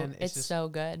 it's just so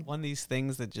good. One of these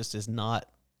things that just is not.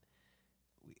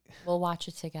 We'll watch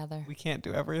it together. We can't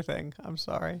do everything. I'm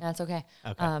sorry. That's okay.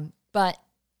 Okay. But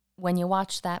when you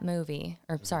watch that movie,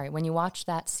 when you watch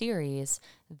that series,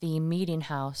 the meeting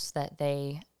house that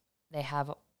they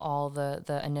have all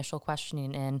the initial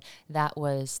questioning in, that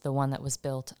was the one that was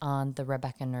built on the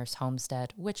Rebecca Nurse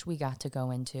homestead, which we got to go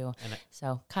into.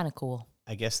 So kind of cool.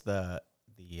 I guess the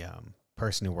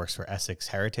person who works for Essex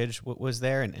Heritage was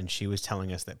there, and she was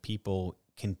telling us that people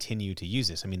continue to use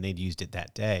this. I mean, they'd used it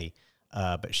that day,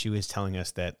 but she was telling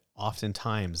us that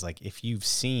oftentimes, like if you've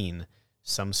seen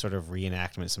some sort of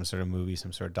reenactment, some sort of movie,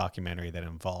 some sort of documentary that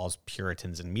involves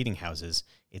Puritans and meeting houses,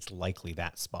 it's likely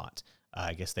that spot.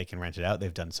 I guess they can rent it out.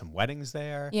 They've done some weddings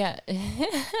there. Yeah.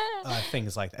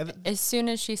 Things like that. As soon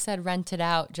as she said rent it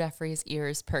out, Jeffrey's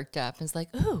ears perked up. He's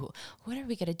like, ooh, what are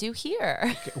we going to do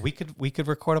here? We could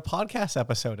record a podcast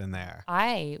episode in there.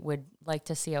 I would like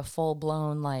to see a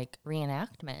full-blown like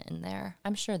reenactment in there.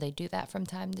 I'm sure they do that from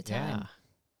time to time. Yeah.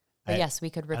 But yes, we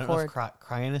could record. I don't know if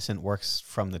Cry Innocent works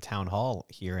from the town hall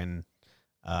here in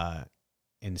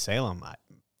Salem.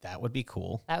 That would be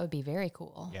cool. That would be very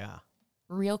cool. Yeah.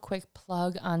 Real quick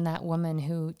plug on that woman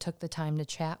who took the time to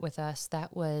chat with us.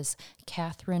 That was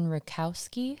Catherine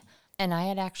Rakowski. And I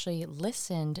had actually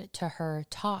listened to her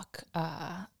talk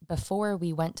before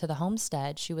we went to the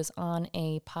homestead. She was on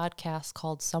a podcast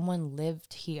called Someone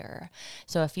Lived Here.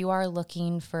 So if you are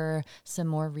looking for some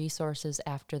more resources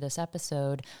after this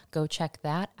episode, go check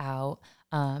that out.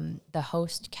 The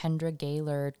host, Kendra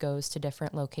Gaylord, goes to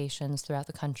different locations throughout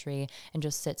the country and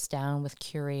just sits down with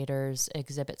curators,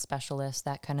 exhibit specialists,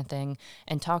 that kind of thing,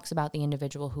 and talks about the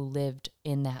individual who lived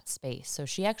in that space. So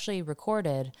she actually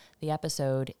recorded the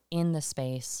episode in the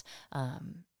space.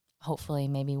 Hopefully,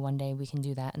 maybe one day we can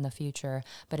do that in the future,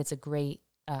 but it's a great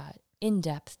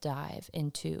in-depth dive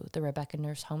into the Rebecca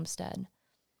Nurse homestead.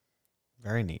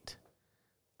 Very neat.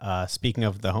 Speaking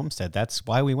of the homestead, that's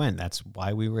why we went. That's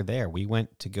why we were there. We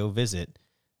went to go visit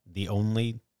the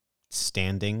only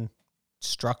standing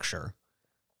structure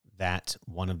that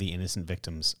one of the innocent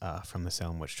victims from the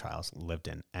Salem witch trials lived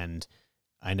in. And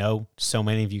I know so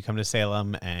many of you come to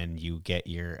Salem and you get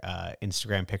your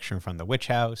Instagram picture from the witch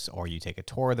house, or you take a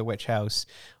tour of the witch house,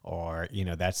 or,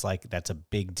 that's a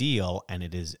big deal. And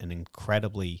it is an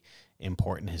incredibly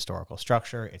important historical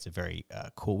structure. It's a very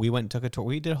cool. We went and took a tour.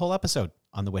 We did a whole episode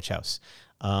on the witch house.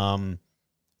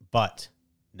 But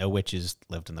no witches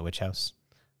lived in the witch house.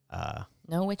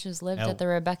 No witches lived at the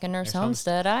Rebecca Nurse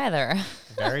homestead either.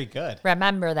 Very good.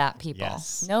 Remember that, people.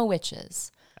 Yes. No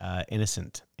witches.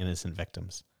 Innocent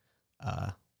victims.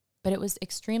 But it was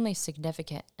extremely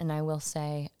significant. And I will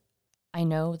say, I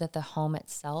know that the home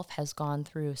itself has gone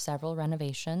through several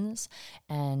renovations,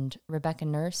 and Rebecca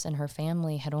Nurse and her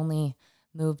family had only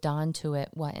moved on to it,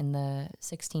 in the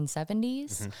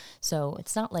 1670s? Mm-hmm. So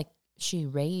it's not like she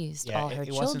raised all her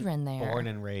children there. Born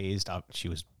and raised. She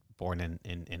was born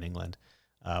in England.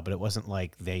 But it wasn't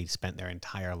like they spent their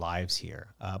entire lives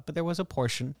here. But there was a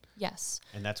portion. Yes.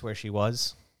 And that's where she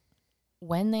was.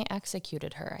 When they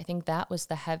executed her, I think that was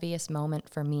the heaviest moment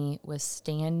for me, was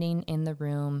standing in the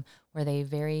room where they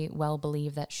very well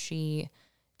believe that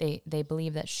they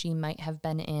believe that she might have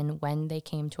been in when they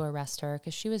came to arrest her,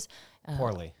 because she was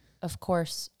poorly, of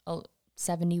course,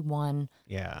 71,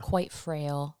 yeah, quite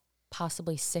frail,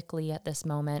 possibly sickly at this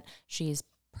moment. She's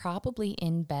probably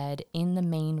in bed in the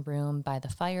main room by the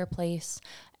fireplace,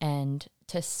 and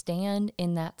to stand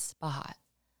in that spot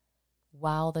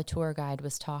while the tour guide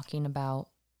was talking about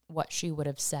what she would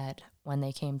have said when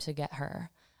they came to get her.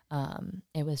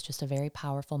 It was just a very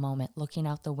powerful moment, looking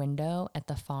out the window at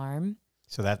the farm.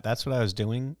 So that's what I was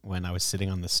doing when I was sitting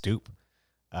on the stoop,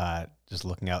 just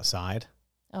looking outside.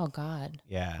 Oh, God.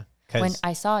 Yeah. When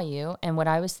I saw you, and what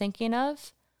I was thinking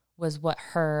of was what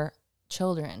her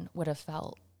children would have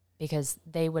felt, because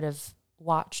they would have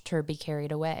watched her be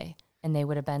carried away and they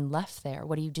would have been left there.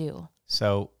 What do you do?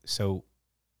 So,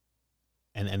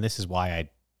 and this is why I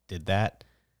did that.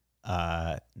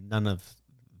 None of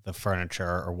the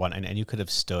furniture or what, and you could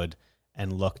have stood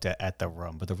and looked at the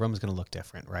room, but the room is going to look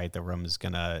different, right? The room is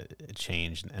going to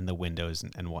change, and the windows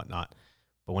and whatnot.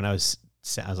 But when I was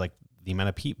like, the amount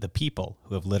of the people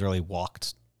who have literally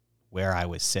walked where I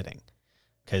was sitting,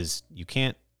 because you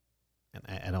can't,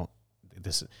 and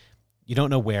you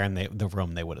don't know where in the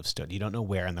room they would have stood. You don't know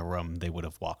where in the room they would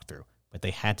have walked through, but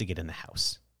they had to get in the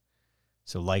house.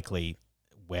 So likely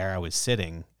where I was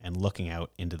sitting and looking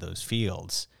out into those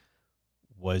fields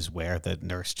was where the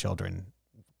nurse children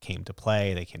came to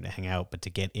play. They came to hang out, but to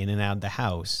get in and out of the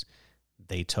house,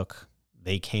 they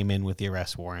came in with the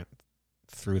arrest warrant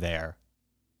through there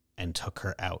and took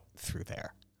her out through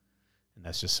there. And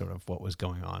that's just sort of what was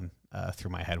going on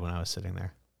through my head when I was sitting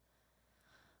there.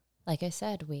 Like I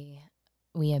said, we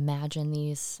imagine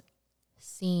these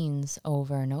scenes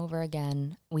over and over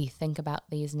again. We think about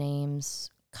these names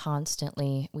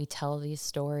constantly. We tell these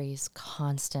stories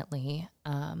constantly.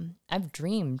 I've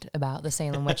dreamed about the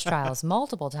Salem witch trials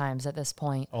multiple times at this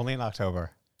point. Only in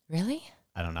October. Really?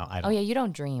 I don't know. Oh, yeah, you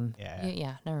don't dream. Yeah.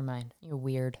 Yeah, never mind. You're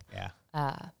weird. Yeah.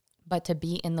 But to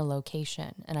be in the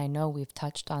location, and I know we've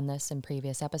touched on this in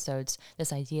previous episodes,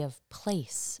 this idea of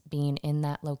place, being in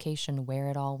that location where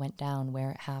it all went down, where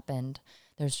it happened,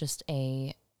 there's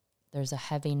a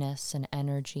heaviness and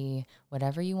energy,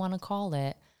 whatever you want to call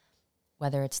it,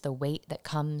 whether it's the weight that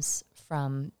comes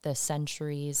from the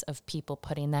centuries of people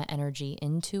putting that energy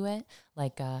into it,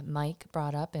 like Mike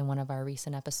brought up in one of our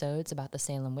recent episodes about the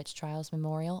Salem Witch Trials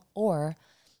Memorial, or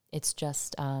it's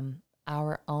just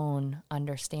our own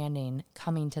understanding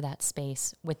coming to that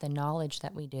space with the knowledge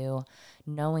that we do,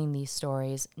 knowing these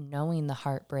stories, knowing the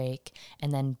heartbreak,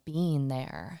 and then being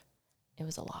there. It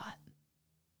was a lot.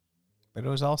 But it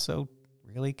was also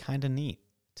really kind of neat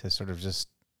to sort of just,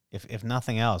 if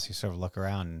nothing else, you sort of look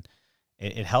around and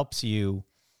it helps you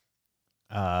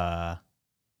when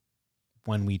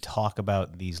we talk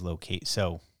about these locations.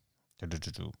 So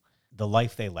the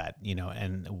life they led,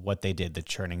 and what they did, the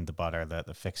churning the butter,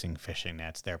 the fixing fishing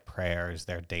nets, their prayers,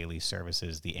 their daily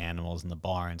services, the animals in the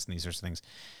barns, and these sorts of things.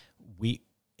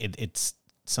 It's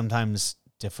sometimes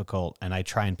difficult, and I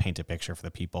try and paint a picture for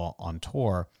the people on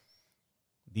tour.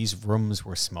 These rooms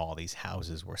were small. These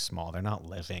houses were small. They're not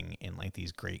living in like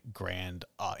these great grand,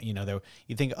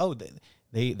 you think, oh,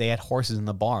 they had horses in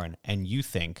the barn, and you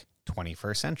think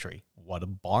 21st century, what a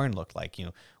barn looked like,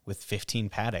 with 15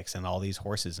 paddocks and all these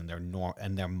horses, and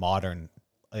they're modern.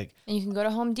 Like, and you can go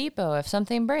to Home Depot if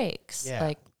something breaks. Yeah.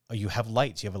 Like, you have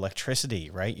lights, you have electricity,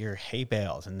 right? Your hay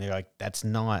bales, and they're like, that's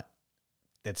not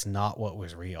what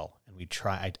was real.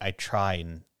 And I try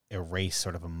and erase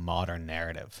sort of a modern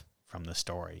narrative from the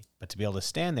story, but to be able to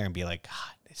stand there and be like,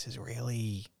 God, this is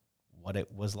really what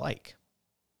it was like.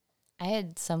 I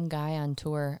had some guy on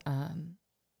tour.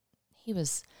 He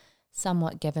was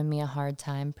somewhat giving me a hard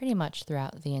time pretty much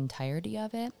throughout the entirety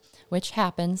of it, which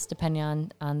happens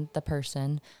depending on the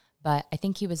person. But I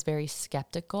think he was very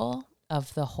skeptical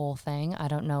of the whole thing. I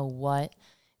don't know what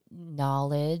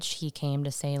knowledge he came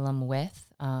to Salem with,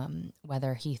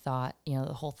 whether he thought,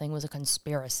 the whole thing was a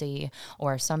conspiracy,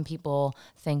 or some people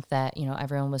think that,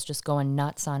 everyone was just going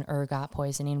nuts on ergot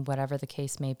poisoning, whatever the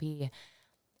case may be.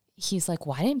 He's like,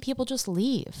 why didn't people just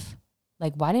leave?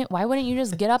 Like, why wouldn't you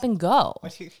just get up and go?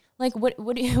 Like,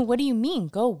 what do you mean?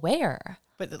 Go where?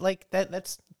 But like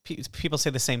that's people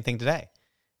say the same thing today.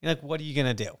 You're like, what are you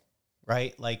going to do?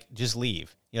 Right? Like, just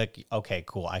leave. You're like, okay,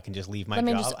 cool. I can just leave my job.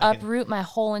 Let me just uproot my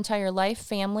whole entire life,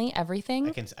 family, everything.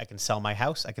 I can sell my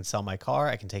house. I can sell my car.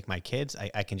 I can take my kids.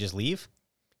 I can just leave.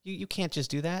 You can't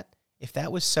just do that. If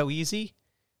that was so easy,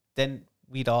 then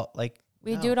we'd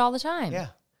do it all the time. Yeah.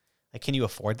 Like, can you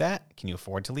afford that? Can you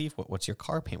afford to leave? What's your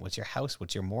car payment? What's your house?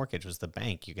 What's your mortgage? What's the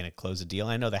bank? You're going to close a deal.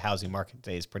 I know the housing market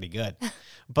today is pretty good,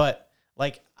 but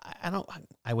like,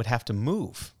 I would have to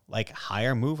move, like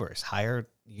hire movers,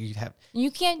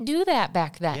 you can't do that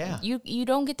back then. Yeah. You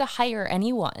don't get to hire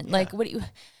anyone. Yeah. Like,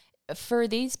 for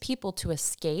these people to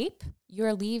escape,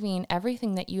 you're leaving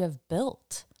everything that you have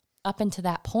built. up until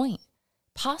that point,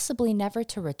 possibly never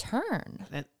to return.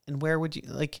 And where would you,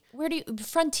 like... Where do you,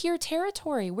 frontier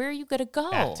territory, where are you going to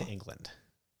go? Back to England.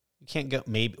 You can't go,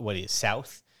 maybe, what is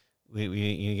south?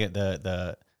 You get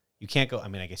you can't go, I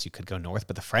mean, I guess you could go north,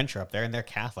 but the French are up there and they're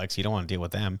Catholics. You don't want to deal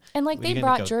with them. And like they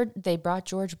brought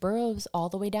George Burroughs all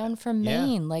the way down from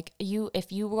Maine. Like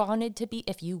if you wanted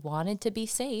to be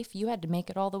safe, you had to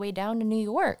make it all the way down to New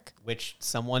York. Which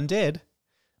someone did,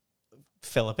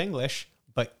 Philip English,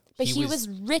 but he was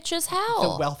rich as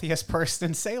hell. The wealthiest person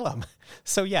in Salem.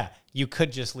 So yeah, you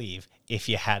could just leave if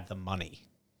you had the money.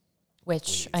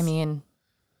 Which, please. I mean...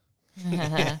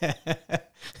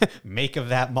 Make of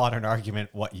that modern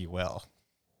argument what you will.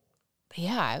 But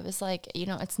yeah, I was like,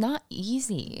 it's not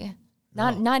easy.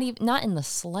 Not in the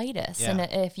slightest. Yeah. And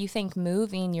if you think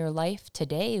moving your life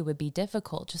today would be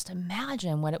difficult, just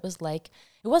imagine what it was like.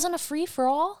 It wasn't a free for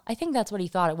all. I think that's what he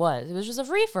thought it was. It was just a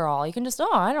free for all. You can just,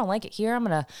 I don't like it here. I'm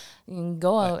going to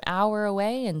go an hour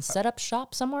away and set up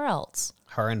shop somewhere else.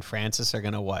 Her and Francis are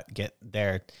going to get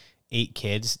their 8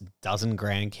 kids, dozen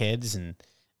grandkids,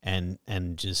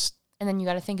 and just... And then you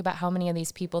got to think about how many of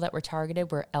these people that were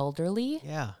targeted were elderly.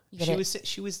 Yeah.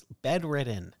 She was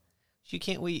bedridden. She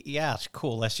can't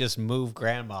cool. Let's just move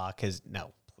grandma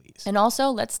no, please. And also,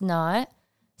 let's not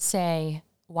say,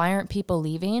 why aren't people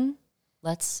leaving?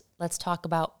 Let's talk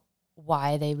about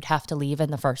why they would have to leave in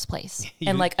the first place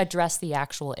and address the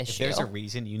actual issue. If there's a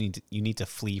reason you need to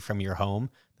flee from your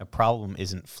home, the problem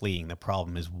isn't fleeing. The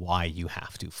problem is why you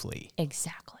have to flee.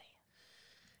 Exactly.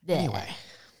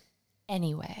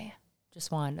 Anyway. Just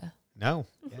wanted to. No.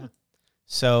 Yeah.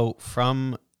 So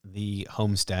from the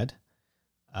homestead,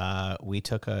 we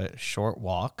took a short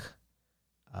walk,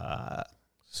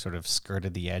 sort of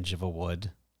skirted the edge of a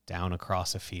wood, down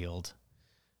across a field,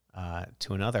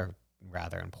 to another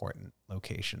rather important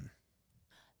location.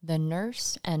 The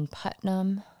Nurse and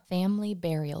Putnam Family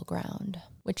Burial Ground,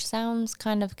 which sounds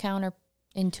kind of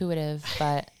counterintuitive,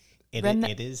 but... It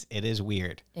is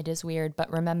weird. It is weird,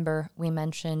 but remember, we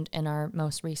mentioned in our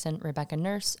most recent Rebecca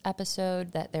Nurse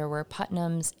episode that there were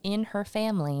Putnams in her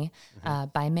family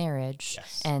by marriage,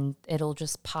 yes. And it'll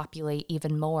just populate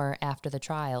even more after the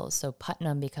trials. So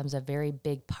Putnam becomes a very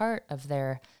big part of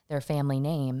their family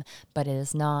name, but it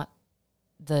is not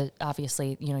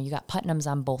obviously, you got Putnams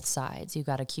on both sides. You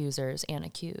got accusers and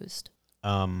accused.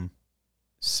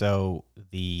 So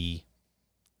the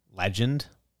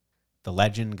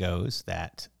legend goes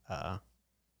that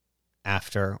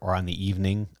after or on the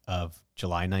evening of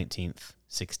July 19th,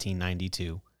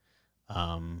 1692,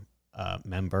 a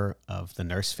member of the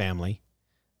Nurse family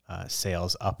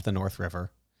sails up the North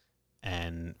River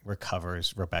and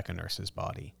recovers Rebecca Nurse's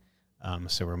body.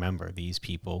 So remember, these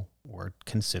people were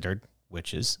considered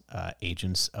witches,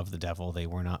 agents of the devil. They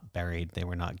were not buried. They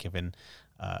were not given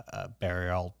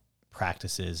burial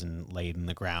practices and laid in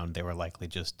the ground. They were likely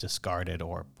just discarded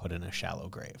or put in a shallow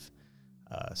grave.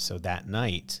 So that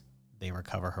night, they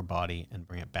recover her body and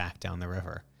bring it back down the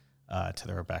river to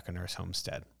the Rebecca Nurse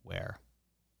homestead, where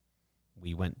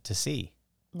we went to see.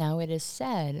 Now it is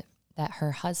said that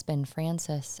her husband,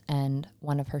 Francis, and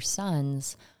one of her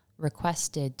sons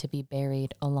requested to be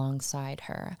buried alongside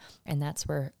her, and that's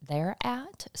where they're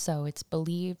at. So it's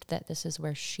believed that this is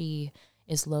where she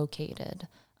is located.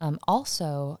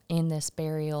 Also, in this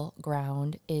burial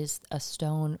ground is a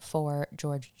stone for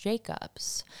George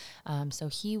Jacobs. So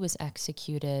he was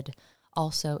executed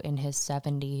also in his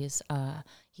 70s.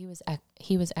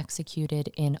 He was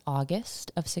executed in August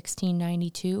of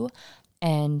 1692,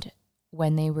 and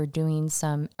when they were doing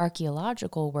some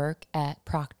archaeological work at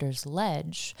Proctor's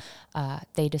Ledge,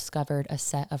 they discovered a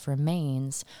set of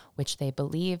remains, which they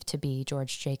believed to be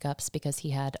George Jacobs because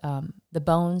he had, the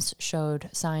bones showed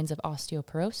signs of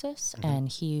osteoporosis, and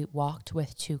he walked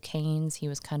with 2 canes. He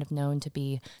was kind of known to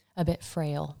be a bit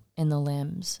frail in the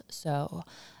limbs. So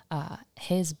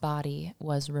his body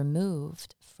was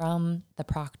removed from the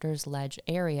Proctor's Ledge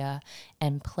area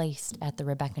and placed at the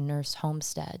Rebecca Nurse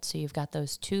homestead. So you've got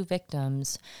those 2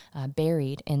 victims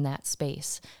buried in that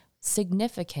space.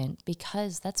 Significant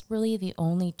because that's really the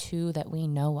only 2 that we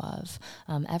know of.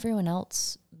 Everyone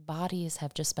else's bodies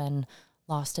have just been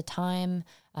lost to time.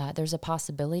 There's a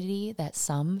possibility that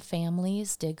some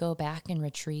families did go back and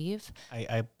retrieve.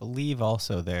 I believe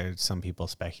also some people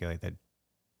speculate that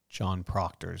John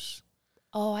Proctor's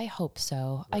I hope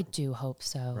so. I do hope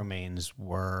so. Remains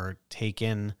were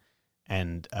taken,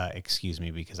 and excuse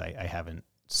me because I haven't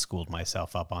schooled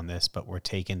myself up on this, but were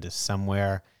taken to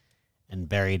somewhere and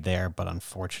buried there. But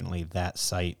unfortunately, that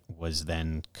site was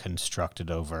then constructed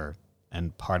over,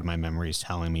 and part of my memory is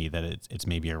telling me that it's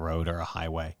maybe a road or a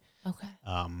highway. Okay.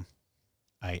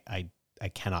 I I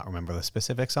cannot remember the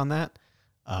specifics on that.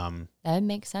 That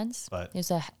makes sense. But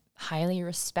he's a highly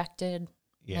respected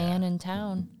man in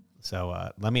town. So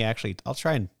I'll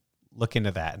try and look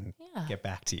into that and get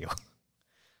back to you.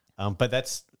 But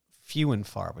that's few and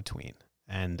far between.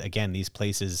 And again, these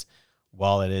places,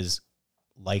 while it is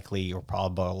likely or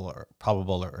probable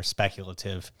or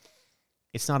speculative,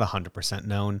 it's not 100%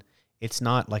 known. It's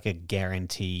not like a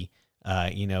guarantee.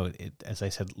 As I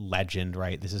said, legend,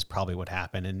 right? This is probably what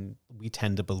happened, and we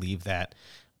tend to believe that.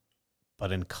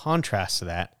 But in contrast to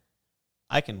that,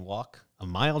 I can walk a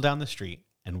mile down the street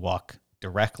and walk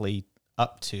directly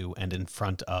up to and in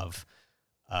front of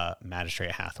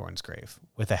Magistrate Hathorn's grave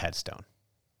with a headstone.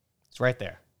 It's right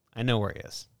there. I know where he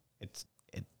is.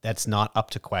 That's not up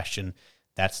to question.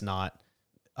 That's not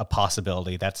a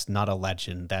possibility. That's not a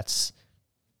legend.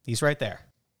 He's right there.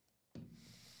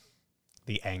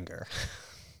 The anger.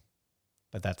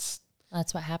 But that's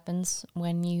what happens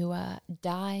when you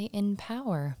die in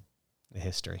power. The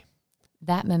history.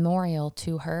 That memorial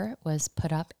to her was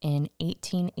put up in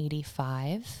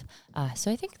 1885.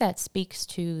 So I think that speaks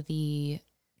to the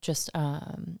just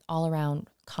all around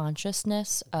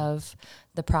consciousness of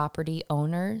the property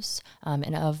owners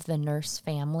and of the Nurse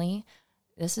family.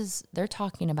 They're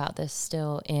talking about this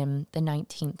still in the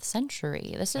 19th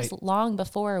century. This is long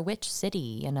before which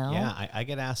city, Yeah, I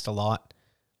get asked a lot,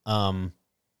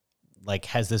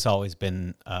 has this always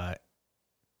been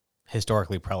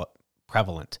historically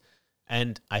prevalent?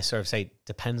 And I sort of say,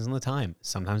 depends on the time.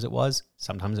 Sometimes it was,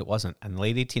 sometimes it wasn't. In the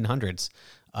late 1800s,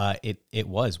 it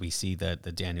was. We see the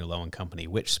Daniel Owen Company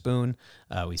witch spoon.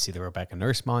 We see the Rebecca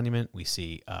Nurse monument. We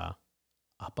see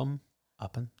Upham.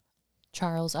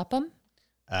 Charles Upham.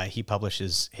 He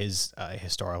publishes his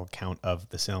historical account of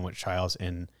the Salem witch trials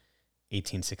in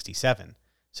 1867.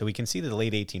 So we can see that the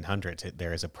late 1800s,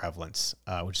 there is a prevalence,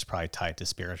 which is probably tied to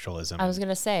spiritualism. I was going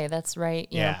to say, that's right.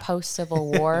 You know,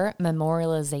 post-Civil War,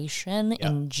 memorialization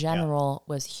in general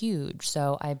was huge.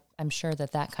 So I'm sure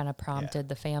that kind of prompted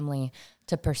the family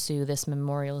to pursue this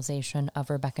memorialization of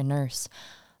Rebecca Nurse.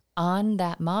 On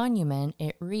that monument,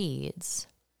 it reads,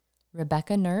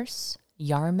 Rebecca Nurse,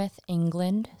 Yarmouth,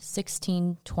 England,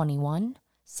 1621,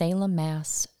 Salem,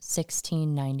 Mass,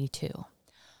 1692.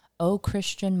 O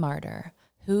Christian martyr,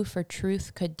 who for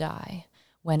truth could die,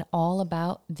 when all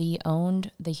about thee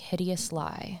owned the hideous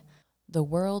lie, the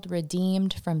world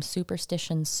redeemed from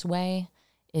superstition's sway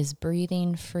is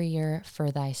breathing freer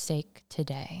for thy sake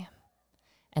today.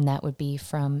 And that would be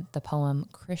from the poem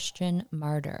Christian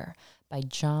Martyr by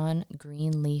John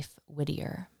Greenleaf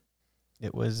Whittier.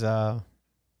 It was a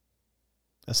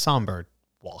somber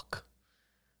walk.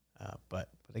 But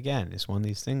again, it's one of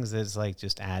these things that's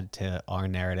just add to our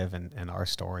narrative and our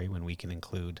story when we can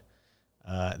include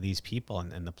these people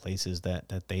and the places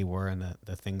that they were and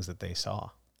the things that they saw.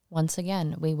 Once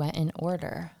again, we went in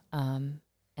order, and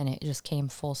it just came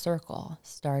full circle.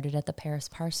 Started at the Paris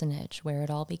Parsonage, where it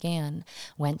all began,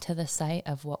 went to the site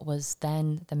of what was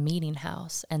then the meeting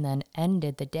house, and then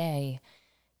ended the day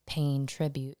paying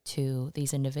tribute to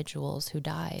these individuals who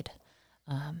died.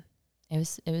 It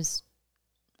was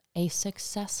a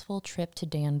successful trip to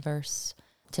Danvers,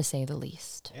 to say the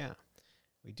least. Yeah.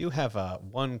 We do have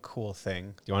one cool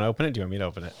thing. Do you want to open it? Do you want me to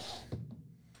open it?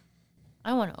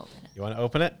 I want to open it. You want to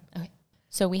open it? Okay.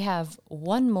 So we have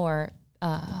one more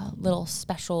little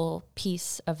special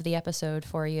piece of the episode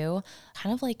for you.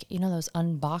 Kind of like, those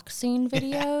unboxing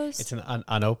videos. It's an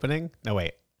unopening? No,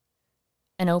 wait.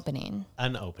 An opening.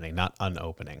 Unopening, not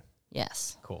unopening.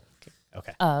 Yes. Cool.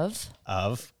 Okay. Of.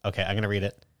 Okay, I'm going to read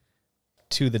it.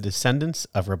 To the descendants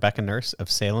of Rebecca Nurse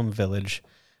of Salem Village,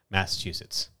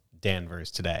 Massachusetts, Danvers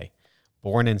today.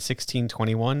 Born in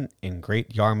 1621 in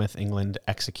Great Yarmouth, England,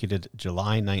 executed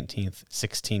July 19th,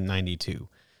 1692,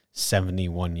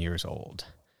 71 years old.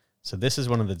 So this is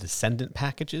one of the descendant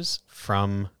packages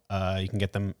from, you can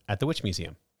get them at the Witch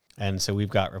Museum. And so we've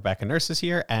got Rebecca Nurses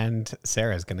here, and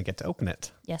Sarah's going to get to open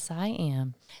it. Yes, I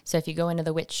am. So if you go into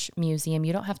the Witch Museum,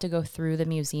 you don't have to go through the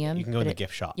museum. You can go to the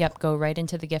gift shop. Yep, go right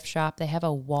into the gift shop. They have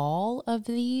a wall of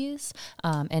these,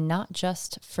 and not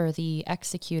just for the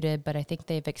executed, but I think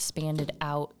they've expanded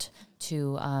out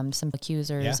to some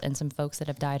accusers and some folks that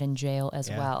have died in jail as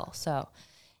well. So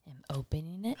I'm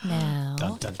opening it now.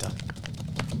 Dun, dun, dun.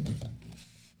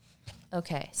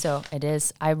 Okay, so it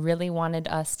is. I really wanted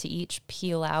us to each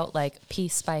peel out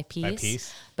piece by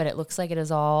piece, but it looks like it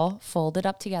is all folded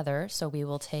up together. So we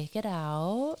will take it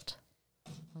out.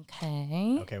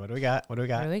 Okay. Okay, what do we got?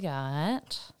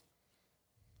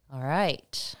 All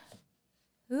right.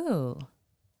 Ooh.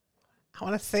 I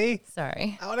want to see.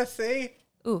 Sorry. I want to see.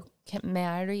 Ooh, may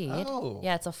I read? Oh.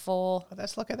 Yeah, it's a full.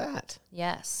 Let's look at that.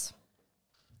 Yes.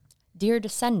 Dear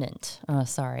descendant,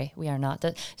 sorry, we are not,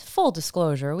 full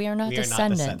disclosure, we are not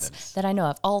descendants that I know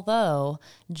of. Although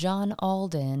John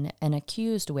Alden, an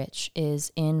accused witch,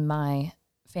 is in my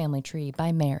family tree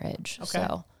by marriage. Okay.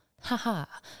 So, haha.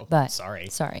 But sorry.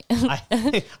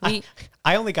 I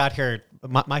only got here,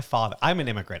 my father, I'm an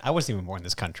immigrant. I wasn't even born in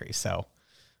this country. So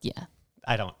yeah,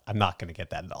 I'm not going to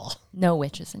get that at all. No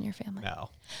witches in your family.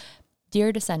 No.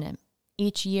 Dear descendant,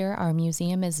 each year, our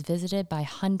museum is visited by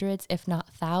hundreds, if not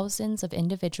thousands, of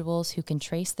individuals who can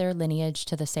trace their lineage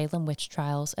to the Salem witch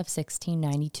trials of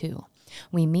 1692.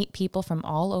 We meet people from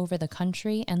all over the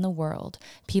country and the world,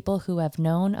 people who have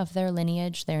known of their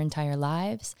lineage their entire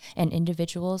lives, and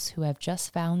individuals who have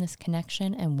just found this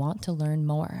connection and want to learn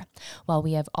more. While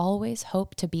we have always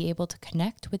hoped to be able to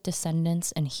connect with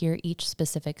descendants and hear each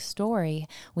specific story,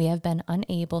 we have been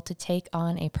unable to take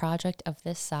on a project of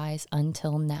this size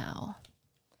until now.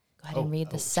 Go ahead and read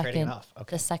the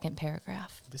second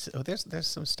paragraph. There's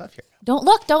some stuff here. Don't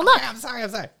look. I'm sorry.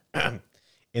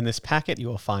 In this packet, you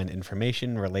will find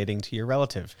information relating to your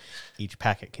relative. Each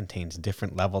packet contains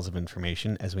different levels of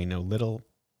information, as we know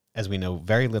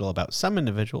very little about some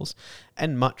individuals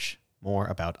and much more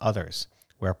about others.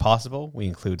 Where possible, we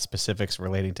include specifics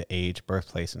relating to age,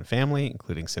 birthplace, and family,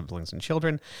 including siblings and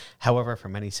children. However, for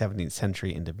many 17th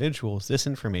century individuals, this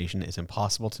information is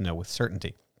impossible to know with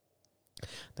certainty.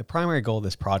 The primary goal of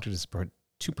this project is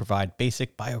to provide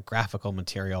basic biographical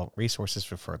material, resources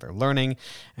for further learning,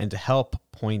 and to help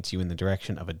point you in the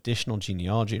direction of additional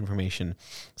genealogy information.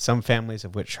 Some families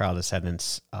of witch trial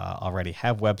descendants already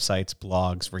have websites,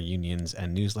 blogs, reunions,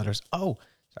 and newsletters.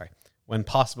 When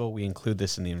possible, we include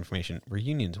this in the information.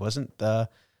 Reunions wasn't the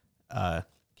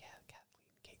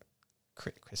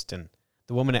Kristen,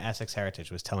 the woman at Essex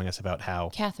Heritage, was telling us about how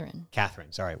Catherine.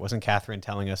 Wasn't Catherine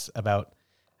telling us about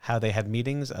how they had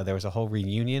meetings? There was a whole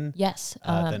reunion. Yes.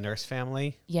 The nurse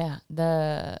family. Yeah.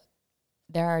 There's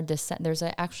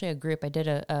actually a group. I did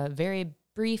a very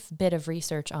brief bit of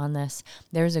research on this.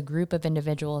 There's a group of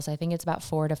individuals, I think it's about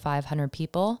 400 to 500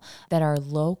 people, that are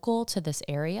local to this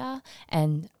area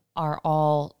and are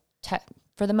all,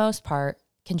 for the most part,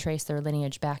 can trace their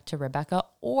lineage back to Rebecca,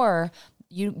 or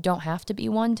you don't have to be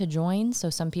one to join. So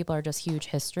some people are just huge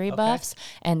history buffs,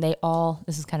 and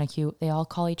this is kind of cute, they all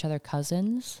call each other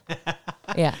cousins.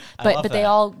 Yeah. But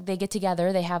they get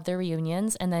together, they have their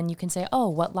reunions, and then you can say, oh,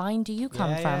 what line do you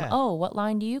come from? Yeah. Oh, what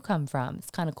line do you come from?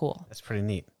 It's kind of cool. That's pretty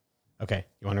neat. Okay.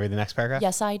 You want to read the next paragraph?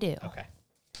 Yes, I do. Okay.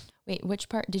 Wait, which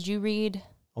part did you read?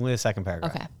 Only the second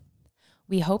paragraph. Okay.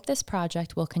 We hope this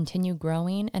project will continue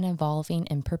growing and evolving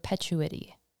in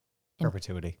perpetuity. In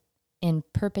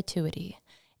perpetuity.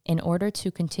 In order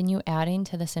to continue adding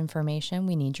to this information,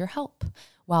 we need your help.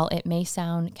 While it may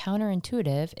sound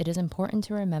counterintuitive, it is important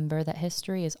to remember that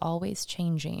history is always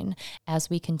changing as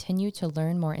we continue to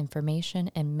learn more information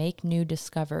and make new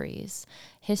discoveries.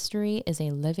 History is a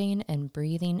living and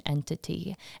breathing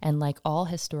entity, and like all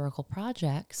historical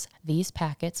projects, these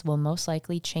packets will most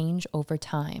likely change over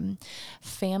time.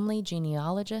 Family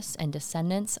genealogists and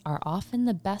descendants are often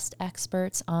the best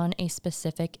experts on a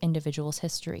specific individual's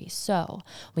history, so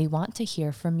we want to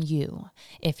hear from you.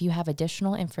 If you have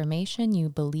additional information you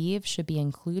believe should be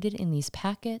included in these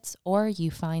packets, or you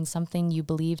find something you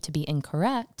believe to be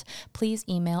incorrect, please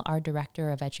email our Director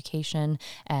of Education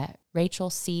at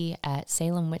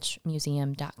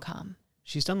rachelc@salemwitchmuseum.com.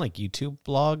 She's done like YouTube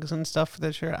blogs and stuff for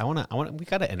this year. We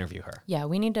got to interview her. Yeah,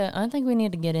 I think we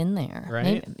need to get in there.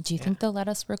 Right? Do you think they'll let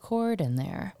us record in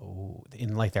there? Oh,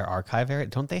 in like their archive area?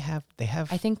 Don't they have,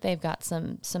 I think they've got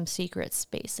some secret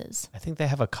spaces. I think they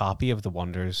have a copy of The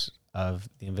Wonders of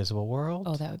the Invisible World.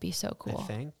 Oh, that would be so cool. I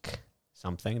think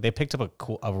something. They picked up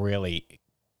a really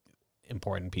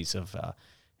important piece of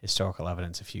historical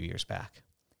evidence a few years back.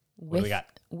 What do we got?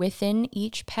 Within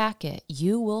each packet,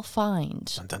 you will find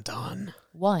dun, dun, dun.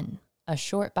 1. A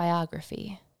short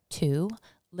biography. 2.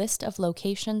 List of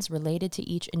locations related to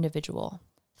each individual.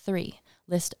 3.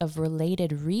 List of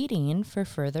related reading for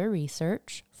further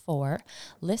research. 4.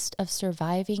 List of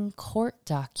surviving court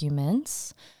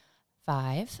documents.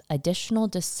 5. Additional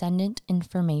descendant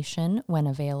information when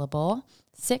available.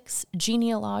 6.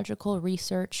 Genealogical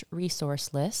research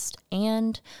resource list.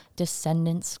 And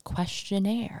descendants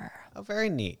questionnaire. Oh, very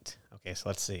neat. Okay, so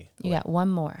let's see. You got one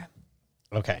more.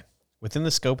 Okay. Within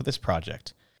the scope of this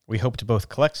project, we hope to both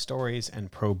collect stories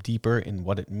and probe deeper in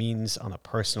what it means on a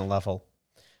personal level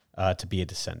to be a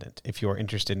descendant. If you are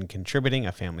interested in contributing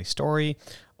a family story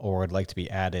or would like to be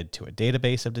added to a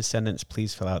database of descendants,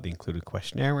 please fill out the included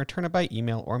questionnaire and return it by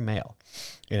email or mail.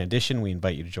 In addition, we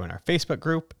invite you to join our Facebook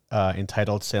group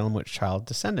entitled Salem Witch Child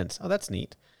Descendants. Oh, that's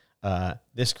neat.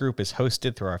 This group is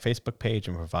hosted through our Facebook page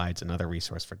and provides another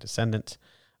resource for descendants.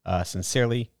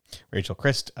 Sincerely, Rachel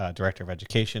Christ, Director of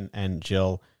Education, and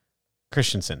Jill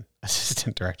Christensen,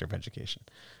 Assistant Director of Education.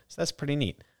 So that's pretty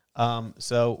neat.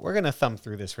 So we're going to thumb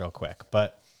through this real quick,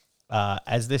 but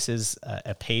as this is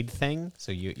a paid thing,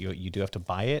 so you do have to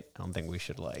buy it. I don't think we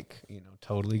should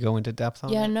totally go into depth on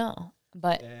it. Yeah, no.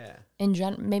 But Yeah.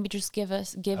 in maybe just give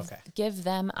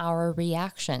them our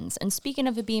reactions. And speaking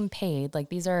of it being paid, like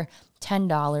these are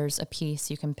 $10 a piece.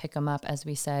 You can pick them up, as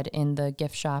we said, in the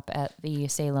gift shop at the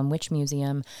Salem Witch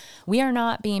Museum. We are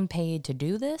not being paid to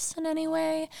do this in any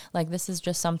way. Like this is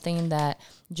just something that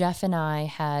Jeff and I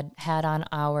had on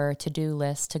our to-do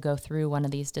list to go through one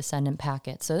of these descendant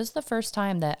packets. So this is the first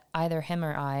time that either him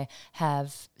or I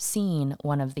have seen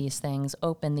one of these things,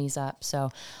 open these up. So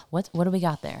what do we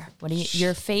got there? What do you,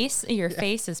 your face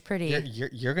is pretty.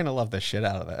 You're going to love the shit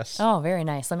out of this. Oh, very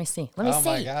nice. Let me see. Oh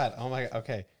my God.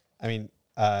 Okay. I mean,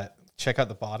 check out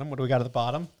the bottom. What do we got at the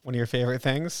bottom? One of your favorite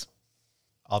things?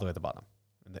 All the way at the bottom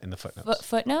in the footnotes.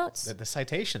 Footnotes? The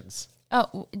citations.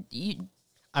 Oh,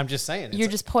 I'm just saying.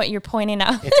 You're pointing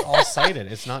out. It's all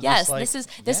cited. It's not yes, just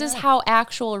like. This is how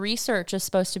actual research is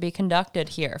supposed to be conducted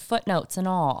here. Footnotes and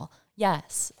all.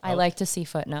 Yes, I like to see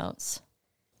footnotes.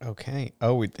 Okay.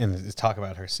 Oh, and talk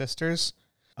about her sisters.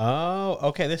 Oh,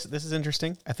 okay. This is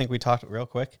interesting. I think we talked real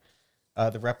quick.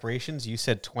 The reparations, you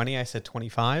said 20, I said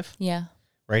 25. Yeah.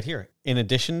 Right here. In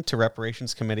addition to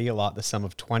reparations committee, allot the sum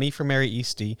of 20 for Mary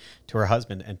Eastie to her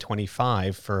husband and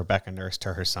 25 for Rebecca Nurse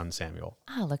to her son Samuel.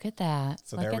 Oh, look at that.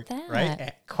 So look at that.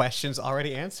 Right? Questions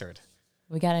already answered.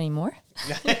 We got any more?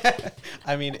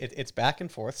 I mean, it's back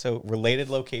and forth. So related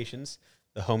locations,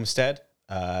 the homestead,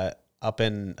 up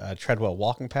in Treadwell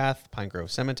Walking Path, Pine Grove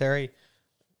Cemetery,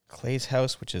 Clay's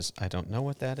house, which is, I don't know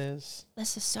what that is.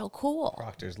 This is so cool.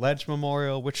 Proctor's Ledge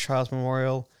Memorial, Witch Trials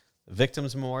Memorial,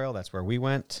 Victims Memorial, that's where we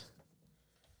went.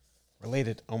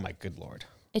 Related, oh my good Lord.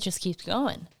 It just keeps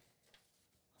going.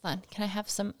 Hold on, can I have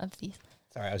some of these?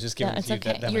 Sorry, I was just giving it to you.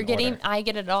 Okay. You're getting, I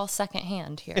get it all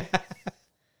secondhand here.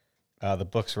 The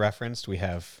books referenced, we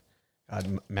have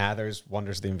Mather's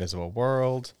Wonders of the Invisible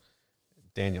World,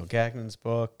 Daniel Gagnon's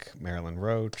book, Marilyn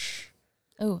Roach,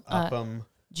 Upham.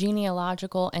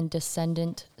 Genealogical and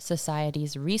Descendant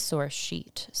Society's resource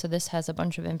sheet. So this has a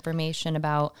bunch of information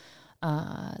about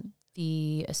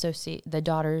the Associated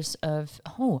Daughters of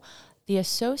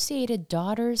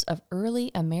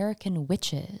Early American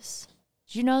Witches.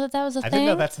 Did you know that was a thing? I didn't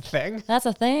know that's a thing. That's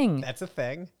a thing. That's a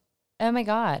thing. Oh my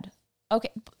God.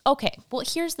 Okay. Well,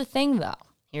 here's the thing, though.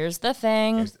 Here's the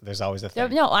thing. There's always a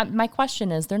thing. No, my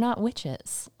question is, they're not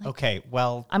witches. Okay,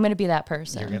 well. I'm going to be that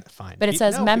person. You're going to fine. But it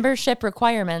says membership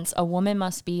requirements, a woman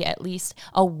must be at least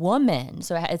a woman.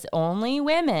 So it's only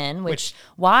women, which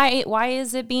why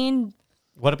is it being...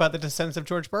 What about the descendants of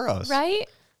George Burroughs? Right?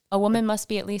 A woman must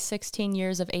be at least 16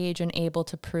 years of age and able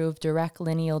to prove direct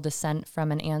lineal descent from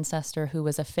an ancestor who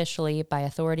was officially, by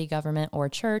authority, government, or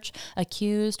church,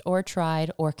 accused or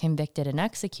tried or convicted and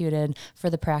executed for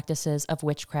the practices of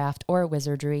witchcraft or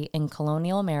wizardry in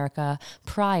colonial America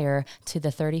prior to the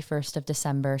 31st of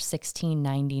December,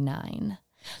 1699.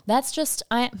 That's just,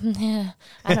 I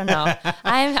don't know.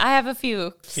 I have a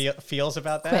few feels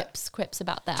about that? Quips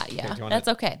about that, yeah. That's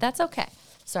okay. That's okay.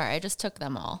 Sorry, I just took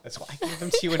them all. That's why I gave them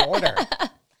to you in order.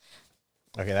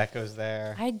 Okay, that goes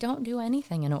there. I don't do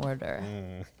anything in order.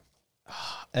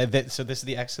 So this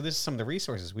is some of the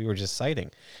resources we were just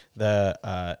citing.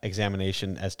 The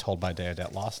examination as told by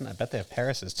Deodette Lawson. I bet they have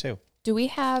Paris's too. Do we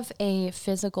have a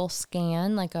physical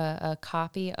scan, like a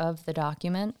copy of the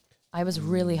document? I was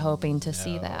really hoping to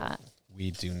see that.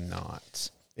 We do not.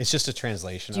 It's just a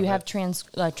translation. Do you have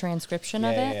transcription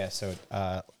of it? Yeah. So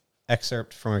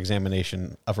excerpt from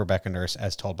examination of Rebecca Nurse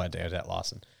as told by Deodette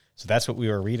Lawson. So that's what we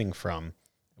were reading from.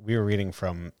 We were reading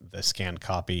from the scanned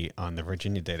copy on the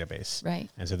Virginia database. Right.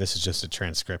 And so this is just a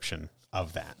transcription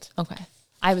of that. Okay.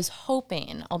 I was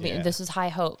hoping, this is high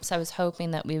hopes. I was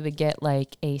hoping that we would get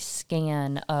like a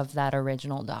scan of that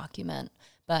original document,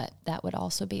 but that would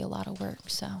also be a lot of work.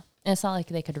 So and it's not like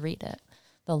they could read it,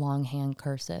 the longhand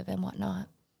cursive and whatnot.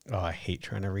 Oh, I hate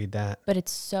trying to read that. But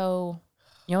it's so,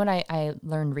 you know what I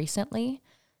learned recently?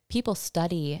 People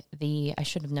study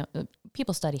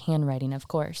people study handwriting, of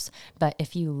course, but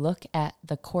if you look at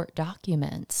the court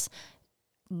documents,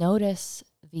 notice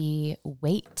the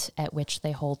weight at which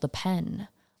they hold the pen.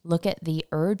 Look at the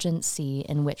urgency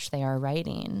in which they are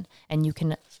writing, and you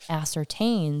can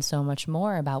ascertain so much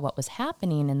more about what was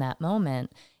happening in that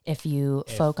moment if you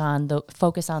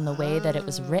focus on the way that it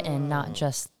was written, not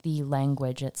just the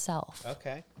language itself.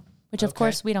 Okay. Which, of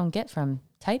course, we don't get from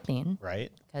typing.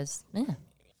 Right. Because,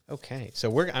 Okay, so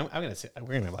we're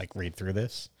gonna like read through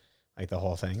this, like the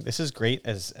whole thing. This is great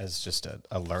as just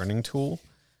a learning tool,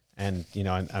 and you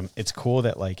know, it's cool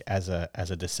that like as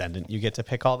a descendant you get to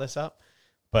pick all this up.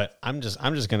 But I'm just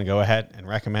gonna go ahead and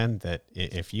recommend that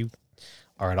if you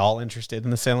are at all interested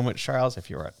in the Salem witch trials, if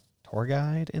you're a tour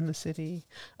guide in the city,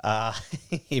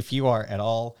 if you are at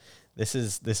all, this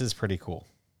is pretty cool.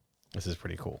 This is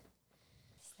pretty cool.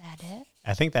 Is that it?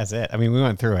 I think that's it. I mean, we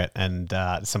went through it and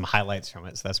some highlights from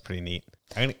it, so that's pretty neat.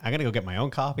 I'm gonna go get my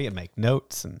own copy and make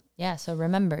notes. And yeah, so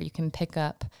remember, you can pick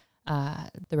up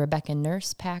the Rebecca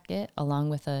Nurse packet along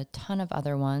with a ton of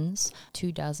other ones,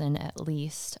 24 at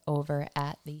least, over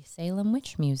at the Salem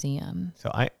Witch Museum.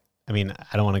 So I mean,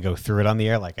 I don't want to go through it on the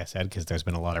air, like I said, because there's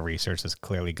been a lot of research that's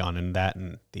clearly gone into that,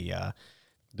 and the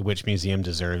Witch Museum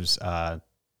deserves to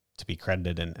be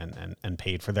credited and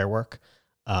paid for their work.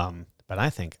 But I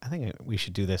think we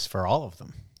should do this for all of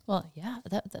them. Well, yeah,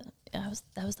 that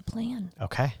was the plan.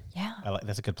 Okay. Yeah.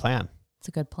 That's a good plan. It's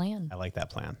a good plan. I like that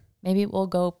plan. Maybe we'll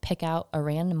go pick out a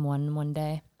random one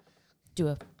day. Do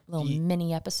a little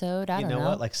mini episode. I don't know. You know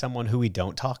what? Like someone who we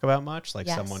don't talk about much, like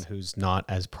yes. someone who's not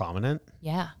as prominent.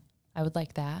 Yeah. I would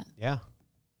like that. Yeah.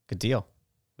 Good deal.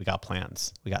 We got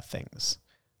plans. We got things.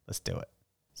 Let's do it.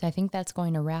 So I think that's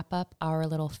going to wrap up our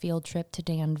little field trip to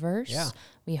Danvers. Yeah.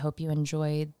 We hope you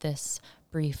enjoyed this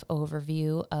brief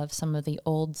overview of some of the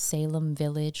old Salem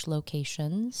Village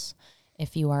locations.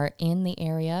 If you are in the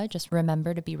area, just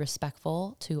remember to be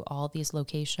respectful to all these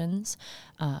locations.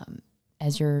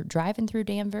 As you're driving through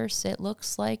Danvers, it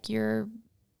looks like your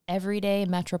everyday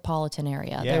metropolitan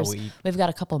area. Yeah, we've got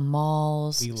a couple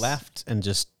malls. We left and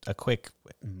just a quick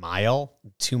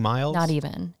 2 miles. Not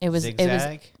even. It was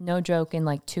no joke, in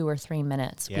like 2 or 3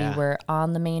 minutes. Yeah. We were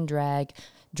on the main drag,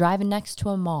 driving next to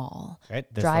a mall.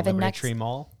 Right, driving the next Tree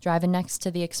Mall. Driving next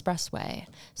to the expressway.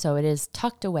 So it is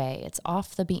tucked away. It's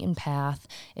off the beaten path.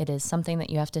 It is something that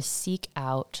you have to seek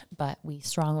out, but we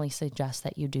strongly suggest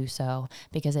that you do so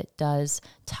because it does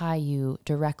tie you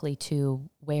directly to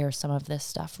where some of this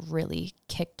stuff really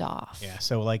kicked off. Yeah.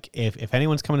 So like if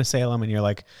anyone's coming to Salem and you're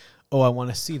like, oh, I want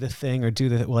to see the thing or do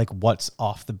the like what's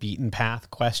off the beaten path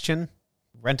question,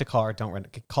 rent a car,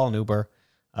 call an Uber.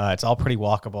 It's all pretty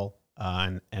walkable.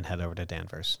 And head over to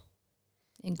Danvers.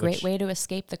 A great way to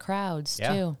escape the crowds,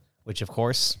 too. Which, of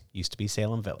course, used to be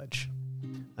Salem Village.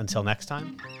 Until next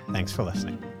time, thanks for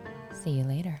listening. See you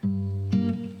later.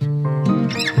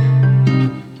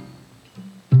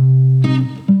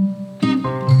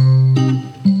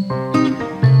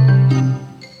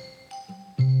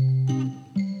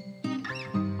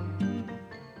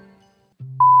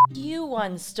 You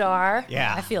 1 star.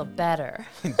 Yeah. I feel better.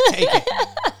 Take it.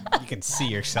 You can see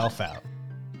yourself out.